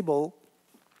stable.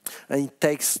 And it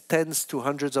takes tens to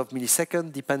hundreds of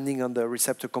milliseconds, depending on the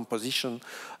receptor composition,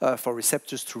 for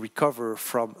receptors to recover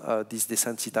from this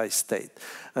desensitized state.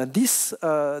 And this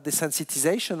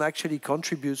desensitization actually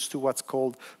contributes to what's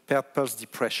called paired pulse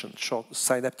depression, short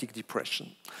synaptic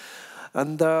depression.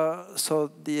 And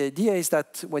so the idea is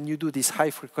that when you do this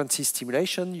high-frequency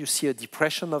stimulation, you see a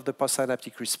depression of the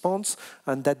postsynaptic response,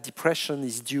 and that depression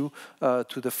is due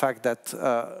to the fact that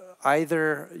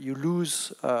either you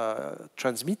lose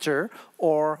transmitter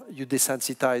or you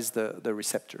desensitize the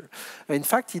receptor. In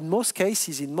fact, in most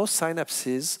cases, in most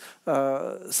synapses,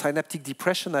 synaptic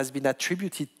depression has been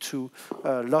attributed to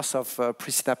loss of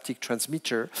presynaptic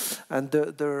transmitter. And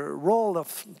the role of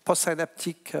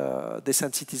postsynaptic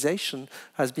desensitization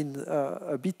has been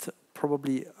a bit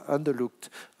probably underlooked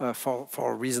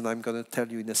for a reason I'm going to tell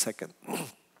you in a second.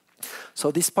 So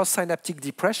this postsynaptic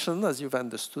depression, as you've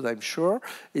understood, I'm sure,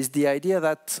 is the idea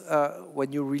that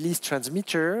when you release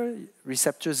transmitter,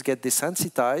 receptors get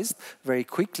desensitized very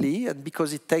quickly, and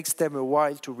because it takes them a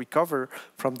while to recover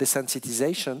from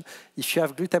desensitization, if you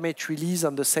have glutamate release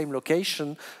on the same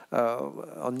location,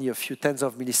 only a few tens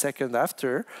of milliseconds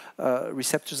after,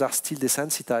 receptors are still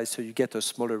desensitized, so you get a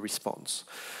smaller response.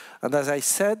 And as I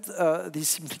said,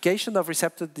 this implication of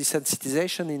receptor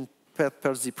desensitization in paired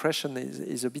pulse depression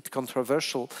is a bit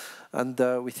controversial, and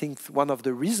we think one of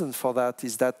the reasons for that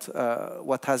is that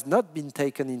what has not been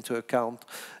taken into account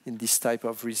in this type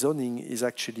of reasoning is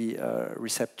actually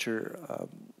receptor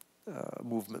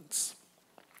movements.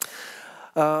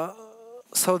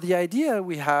 So the idea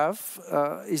we have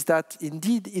is that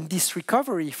indeed in this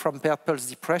recovery from paired pulse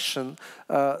depression,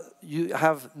 you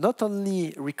have not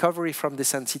only recovery from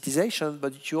desensitization,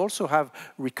 but you also have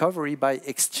recovery by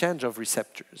exchange of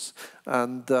receptors.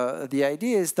 And the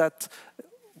idea is that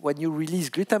when you release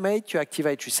glutamate, you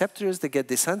activate receptors, they get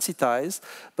desensitized,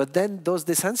 but then those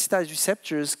desensitized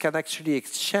receptors can actually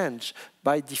exchange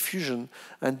by diffusion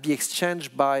and be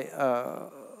exchanged by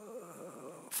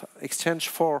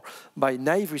by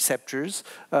naive receptors,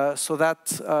 so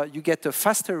that you get a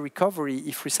faster recovery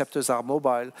if receptors are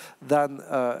mobile than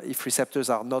if receptors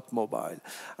are not mobile.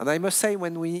 And I must say,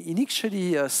 when we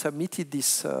initially submitted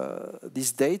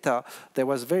this data, there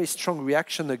was very strong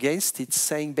reaction against it,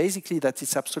 saying basically that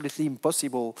it's absolutely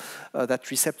impossible that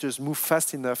receptors move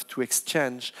fast enough to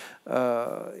exchange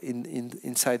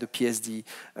inside the PSD.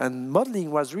 And modeling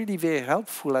was really very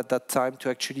helpful at that time to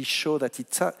actually show that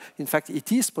in fact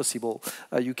it is possible.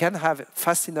 You can have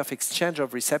fast enough exchange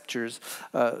of receptors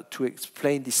to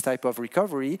explain this type of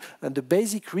recovery, and the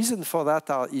basic reason for that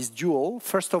is dual.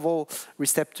 First of all,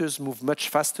 receptors move much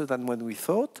faster than when we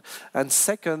thought, and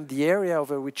second, the area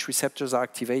over which receptors are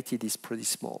activated is pretty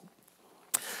small.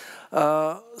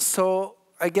 So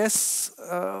I guess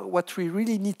what we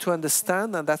really need to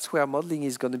understand, and that's where modeling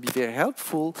is going to be very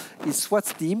helpful, is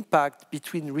what's the impact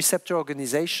between receptor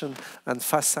organization and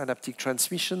fast synaptic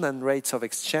transmission and rates of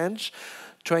exchange,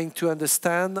 trying to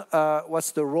understand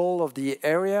what's the role of the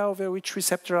area over which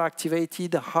receptors are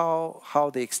activated,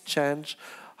 how they exchange,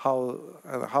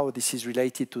 how this is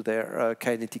related to their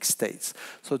kinetic states.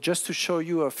 So just to show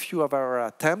you a few of our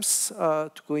attempts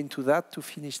to go into that to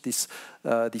finish this,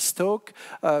 this talk,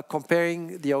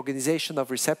 comparing the organization of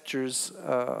receptors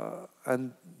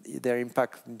and their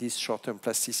impact in this short-term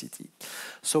plasticity.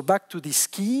 So back to the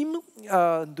scheme,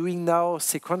 doing now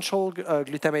sequential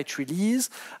glutamate release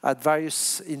at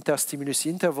various interstimulus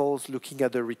intervals, looking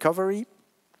at the recovery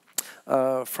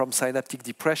from synaptic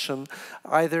depression,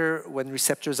 either when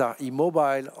receptors are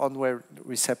immobile or when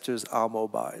receptors are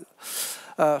mobile.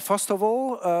 First of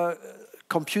all,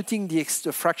 computing the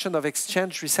fraction of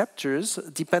exchange receptors,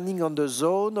 depending on the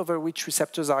zone over which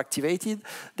receptors are activated,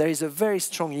 there is a very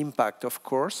strong impact, of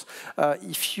course.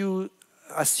 If you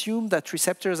assume that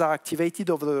receptors are activated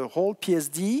over the whole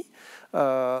PSD,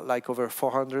 like over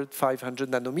 400, 500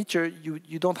 nanometer,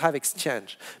 you don't have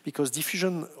exchange, because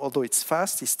diffusion, although it's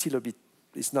fast, is still a bit,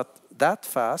 it's not that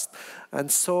fast,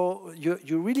 and so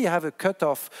you really have a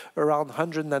cutoff around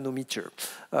 100 nanometer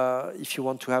if you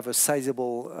want to have a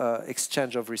sizable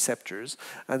exchange of receptors.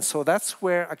 And so that's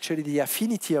where actually the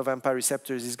affinity of AMPA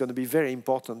receptors is going to be very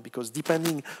important, because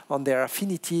depending on their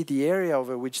affinity, the area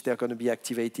over which they're going to be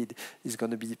activated is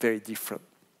going to be very different.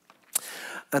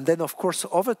 And then, of course,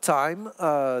 over time,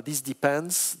 this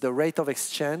depends. The rate of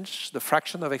exchange, the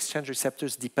fraction of exchange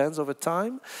receptors depends over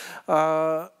time.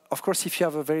 Of course, if you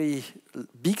have a very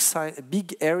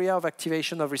big area of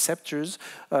activation of receptors,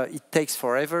 it takes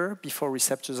forever before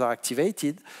receptors are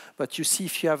activated. But you see,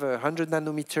 if you have a 100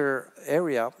 nanometer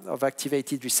area of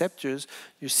activated receptors,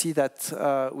 you see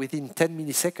that within 10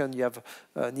 milliseconds, you have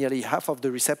nearly half of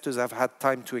the receptors have had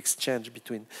time to exchange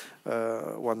between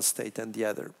one state and the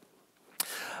other.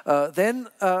 Then,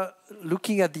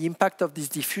 looking at the impact of this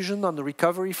diffusion on the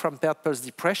recovery from paired pulse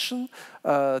depression,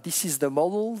 this is the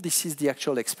model, this is the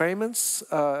actual experiments.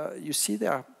 You see they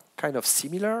are kind of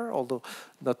similar, although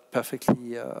not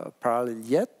perfectly parallel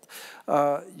yet.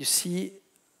 You see,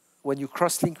 when you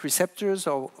cross-link receptors,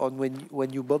 or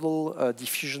when you model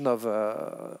diffusion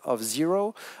of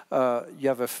zero, you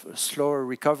have a slower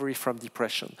recovery from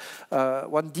depression.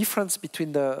 One difference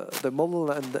between the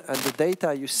model and the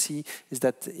data you see is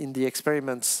that in the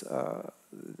experiments,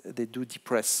 they do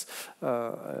depress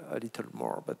a little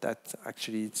more, but that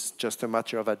actually it's just a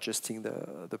matter of adjusting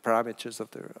the parameters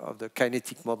of the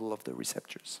kinetic model of the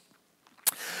receptors.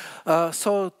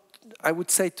 So I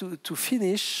would say to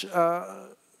finish,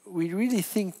 we really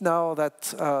think now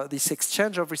that this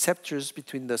exchange of receptors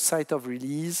between the site of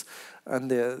release and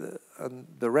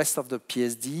the rest of the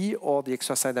PSD or the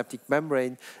extrasynaptic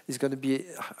membrane is going to be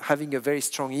having a very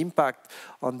strong impact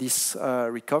on this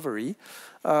recovery.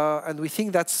 And we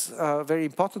think that's very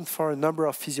important for a number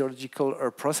of physiological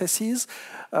processes.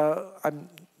 I'm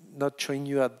not showing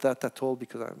you that at all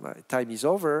because my time is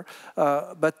over.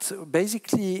 But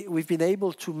basically, we've been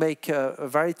able to make a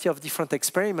variety of different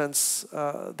experiments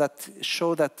that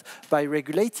show that by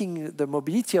regulating the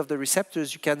mobility of the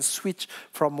receptors, you can switch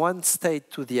from one state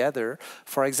to the other.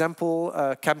 For example,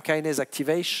 CAM kinase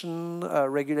activation,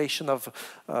 regulation of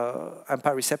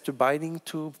AMPA receptor binding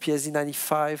to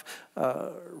PSD95,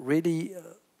 really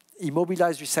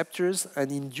immobilize receptors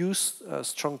and induce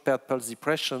strong paired pulse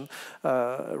depression.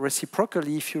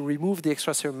 Reciprocally, if you remove the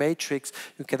extracellular matrix,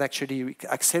 you can actually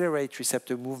accelerate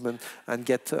receptor movement and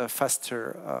get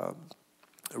faster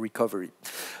recovery.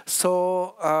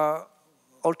 So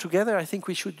altogether, I think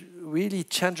we should really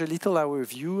change a little our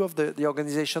view of the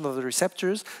organization of the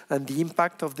receptors and the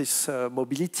impact of this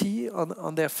mobility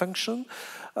on their function.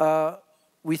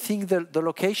 We think that the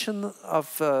location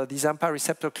of these AMPA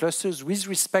receptor clusters with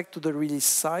respect to the release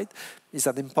site is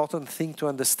an important thing to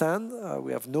understand.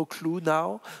 We have no clue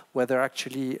now whether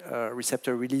actually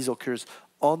receptor release occurs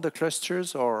on the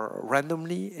clusters or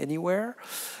randomly anywhere.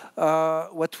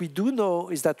 What we do know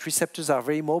is that receptors are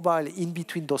very mobile in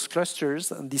between those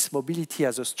clusters, and this mobility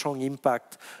has a strong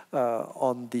impact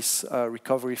on this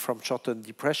recovery from short-term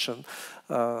depression.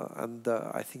 And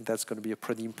I think that's going to be a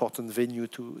pretty important venue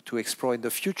to explore in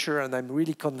the future. And I'm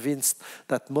really convinced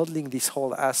that modeling this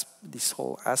whole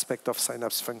aspect of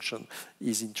synapse function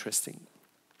is interesting.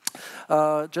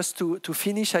 Just to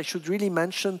finish, I should really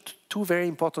mention two very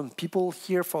important people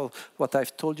here for what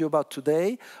I've told you about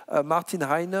today. Martin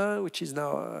Heine, which is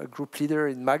now a group leader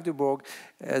in Magdeburg,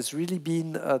 has really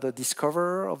been the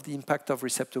discoverer of the impact of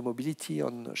receptor mobility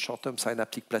on short-term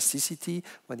synaptic plasticity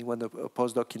when he went a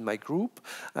postdoc in my group.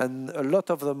 And a lot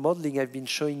of the modeling I've been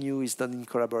showing you is done in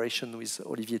collaboration with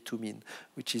Olivier Toumin,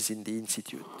 which is in the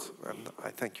Institute. And I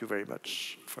thank you very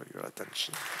much for your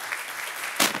attention.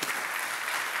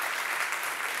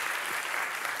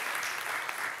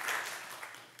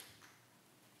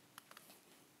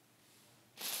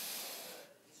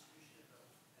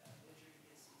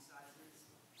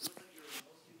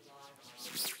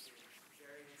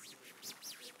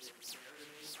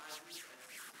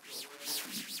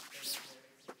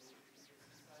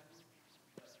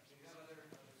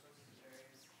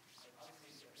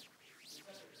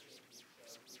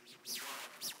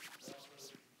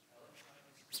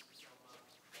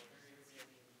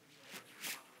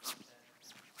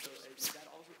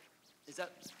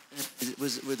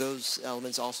 Were those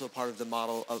elements also part of the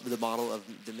model of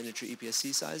the miniature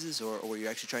EPSC sizes, or were you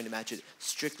actually trying to match it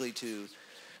strictly to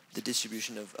the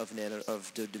distribution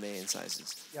of domain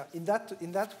sizes? Yeah, in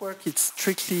that work, it's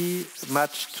strictly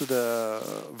matched to the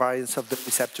variance of the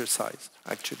receptor size,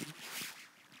 actually.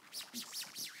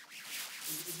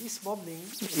 In this modeling,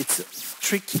 it's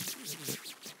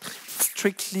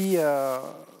strictly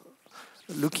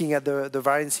looking at the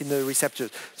variance in the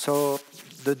receptors. So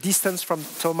the distance from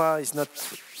soma is not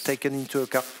taken into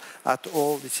account at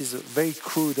all. This is very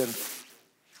crude and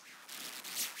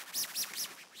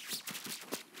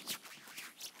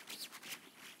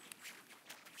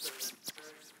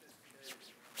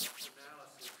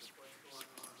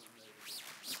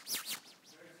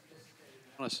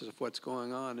analysis of what's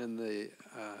going on in the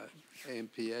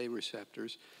AMPA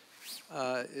receptors.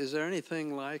 Is there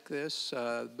anything like this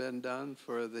been done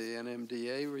for the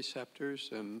NMDA receptors?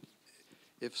 And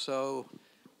if so,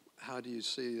 how do you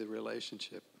see the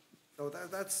relationship? So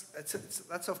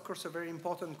that's of course a very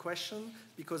important question,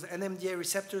 because NMDA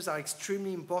receptors are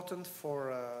extremely important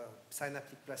for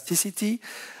synaptic plasticity.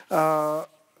 The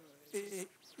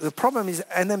problem is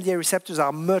NMDA receptors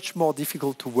are much more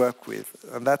difficult to work with,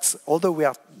 and that's, although we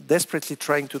are desperately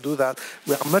trying to do that,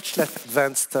 we are much less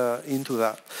advanced into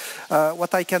that.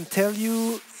 What I can tell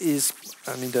you is,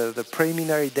 I mean, the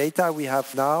preliminary data we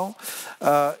have now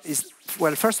is,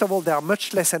 well, first of all, there are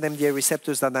much less NMDA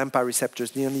receptors than AMPA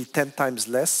receptors, nearly 10 times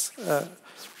less.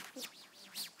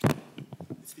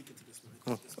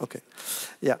 Okay.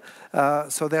 Yeah.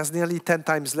 So there's nearly 10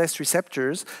 times less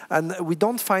receptors, and we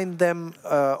don't find them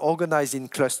organized in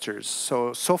clusters.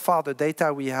 So far, the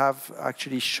data we have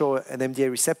actually show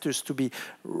NMDA receptors to be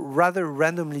rather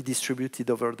randomly distributed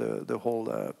over the whole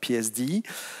PSD.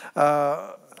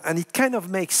 And it kind of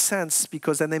makes sense,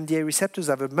 because NMDA receptors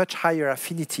have a much higher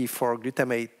affinity for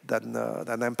glutamate than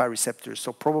AMPA receptors.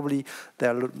 So probably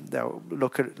their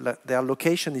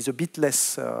location is a bit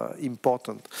less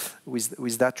important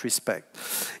with that respect.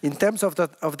 In terms of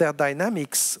their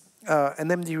dynamics,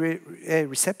 NMDA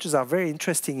receptors are very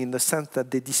interesting in the sense that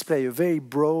they display a very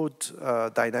broad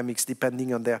dynamics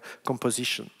depending on their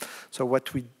composition. So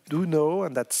what we do know,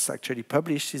 and that's actually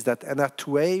published, is that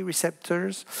NR2A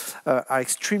receptors are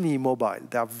extremely immobile.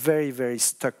 They are very, very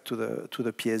stuck to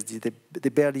the PSD. They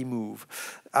barely move.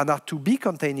 NR2B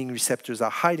containing receptors are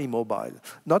highly mobile.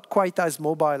 Not quite as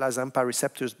mobile as AMPA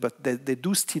receptors, but they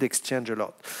do still exchange a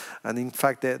lot. And in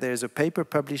fact, there is a paper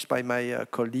published by my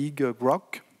colleague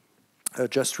Grock,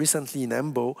 just recently in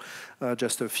EMBO,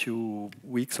 just a few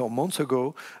weeks or months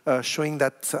ago, showing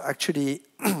that actually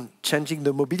changing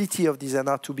the mobility of these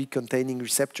NR2B containing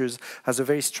receptors has a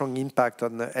very strong impact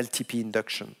on LTP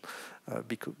induction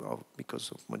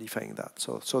because of modifying that.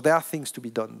 So there are things to be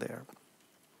done there.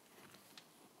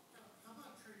 How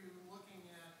much are you looking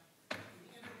at the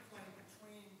interplay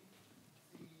between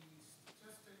the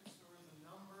statistics or the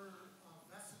number of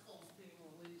vesicles being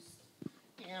released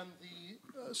and the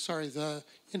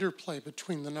interplay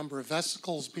between the number of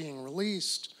vesicles being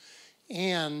released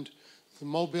and the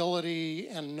mobility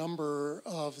and number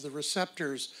of the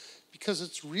receptors, because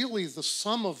it's really the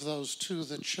sum of those two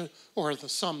that should, or the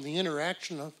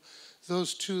interaction of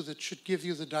those two that should give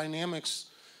you the dynamics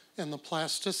and the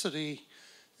plasticity.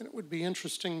 And it would be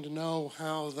interesting to know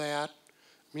how that,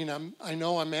 I mean, I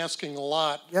know I'm asking a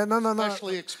lot, yeah, no.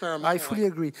 especially experimentally. I fully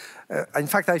agree. In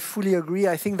fact, I fully agree.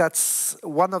 I think that's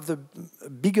one of the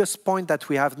biggest points that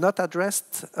we have not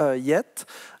addressed yet.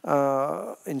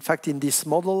 in fact, in this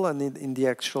model and in the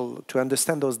actual, to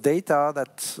understand those data,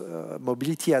 that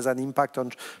mobility has an impact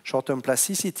on short-term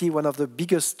plasticity. One of the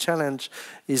biggest challenge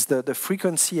is the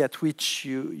frequency at which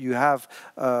you have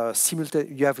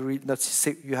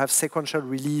sequential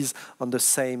release on the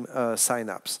same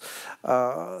synapse.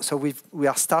 So we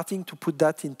are starting to put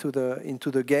that into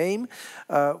the game.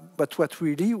 But what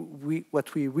we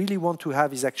really want to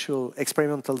have is actual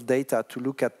experimental data to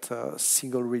look at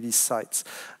single release sites,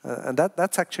 and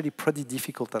that's actually pretty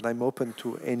difficult. And I'm open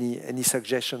to any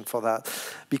suggestion for that,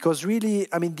 because really,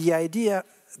 I mean, the idea.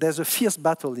 There's a fierce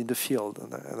battle in the field,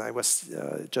 and I was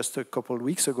just a couple of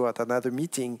weeks ago at another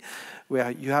meeting where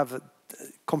you have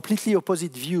completely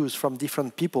opposite views from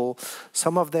different people.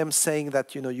 Some of them saying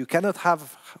that you cannot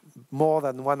have more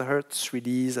than 1 hertz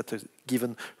release at a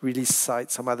given release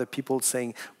site. Some other people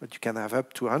saying that you can have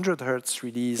up to 100 hertz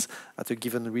release at a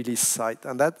given release site,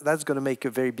 and that's going to make a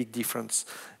very big difference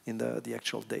in the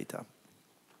actual data.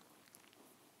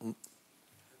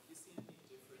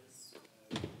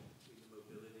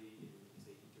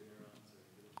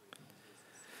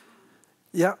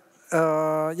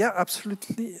 Yeah,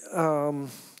 absolutely. I'm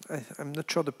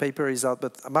not sure the paper is out,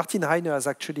 but Martin Heine has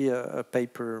actually a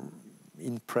paper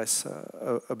in press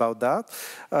about that,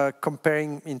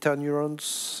 comparing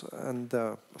interneurons and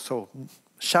so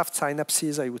shaft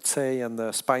synapses, I would say,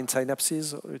 and spine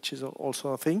synapses, which is also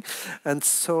a thing. And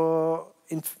so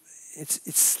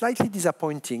it's slightly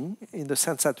disappointing in the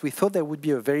sense that we thought there would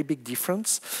be a very big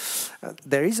difference.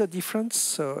 There is a difference.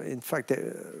 So in fact,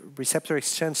 the receptor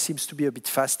exchange seems to be a bit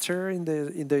faster in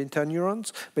the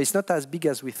interneurons, but it's not as big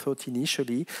as we thought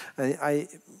initially.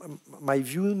 My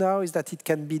view now is that it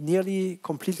can be nearly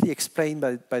completely explained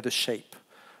by the shape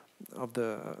of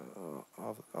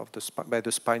by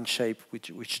the spine shape,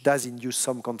 which does induce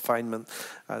some confinement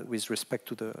with respect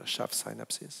to the shaft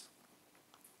synapses.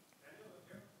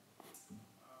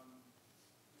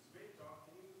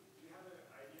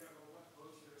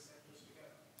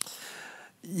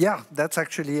 Yeah, that's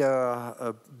actually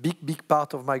a big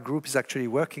part of my group is actually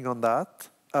working on that.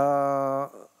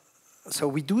 So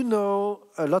we do know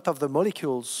a lot of the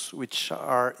molecules which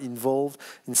are involved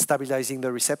in stabilizing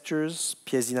the receptors,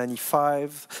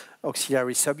 PSD95,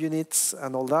 auxiliary subunits,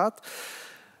 and all that.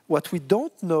 What we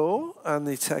don't know, and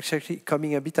it's actually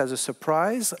coming a bit as a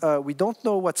surprise, we don't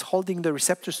know what's holding the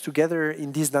receptors together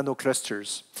in these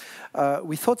nanoclusters.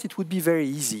 We thought it would be very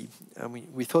easy. I mean,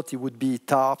 we thought it would be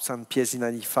TARPs and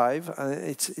PSD95.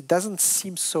 It doesn't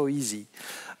seem so easy.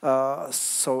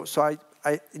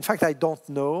 In fact, I don't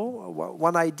know.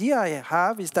 One idea I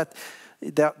have is that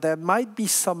there might be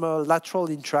some lateral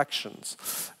interactions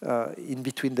in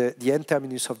between the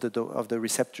N-terminus of the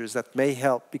receptors that may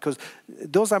help, because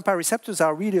those AMPA receptors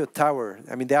are really a tower.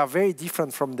 I mean, they are very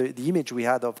different from the image we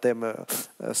had of them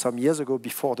some years ago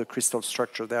before the crystal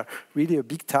structure. They are really a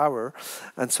big tower.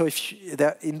 And so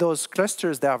in those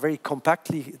clusters, they are very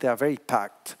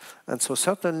packed. And so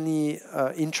certainly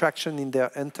interaction in their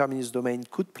N-terminus domain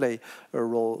could play a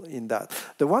role in that.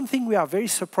 The one thing we are very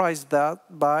surprised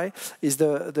by is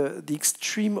the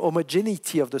extreme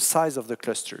homogeneity of the size of the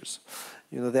clusters.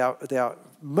 They are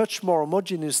much more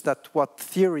homogeneous than what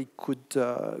theory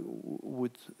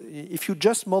would. If you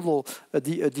just model a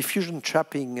diffusion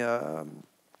trapping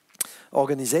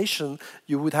organization,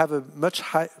 you would have a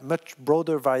much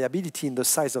broader variability in the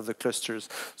size of the clusters.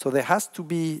 So there has to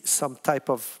be some type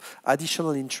of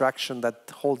additional interaction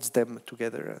that holds them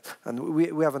together, and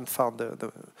we haven't found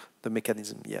the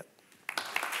mechanism yet.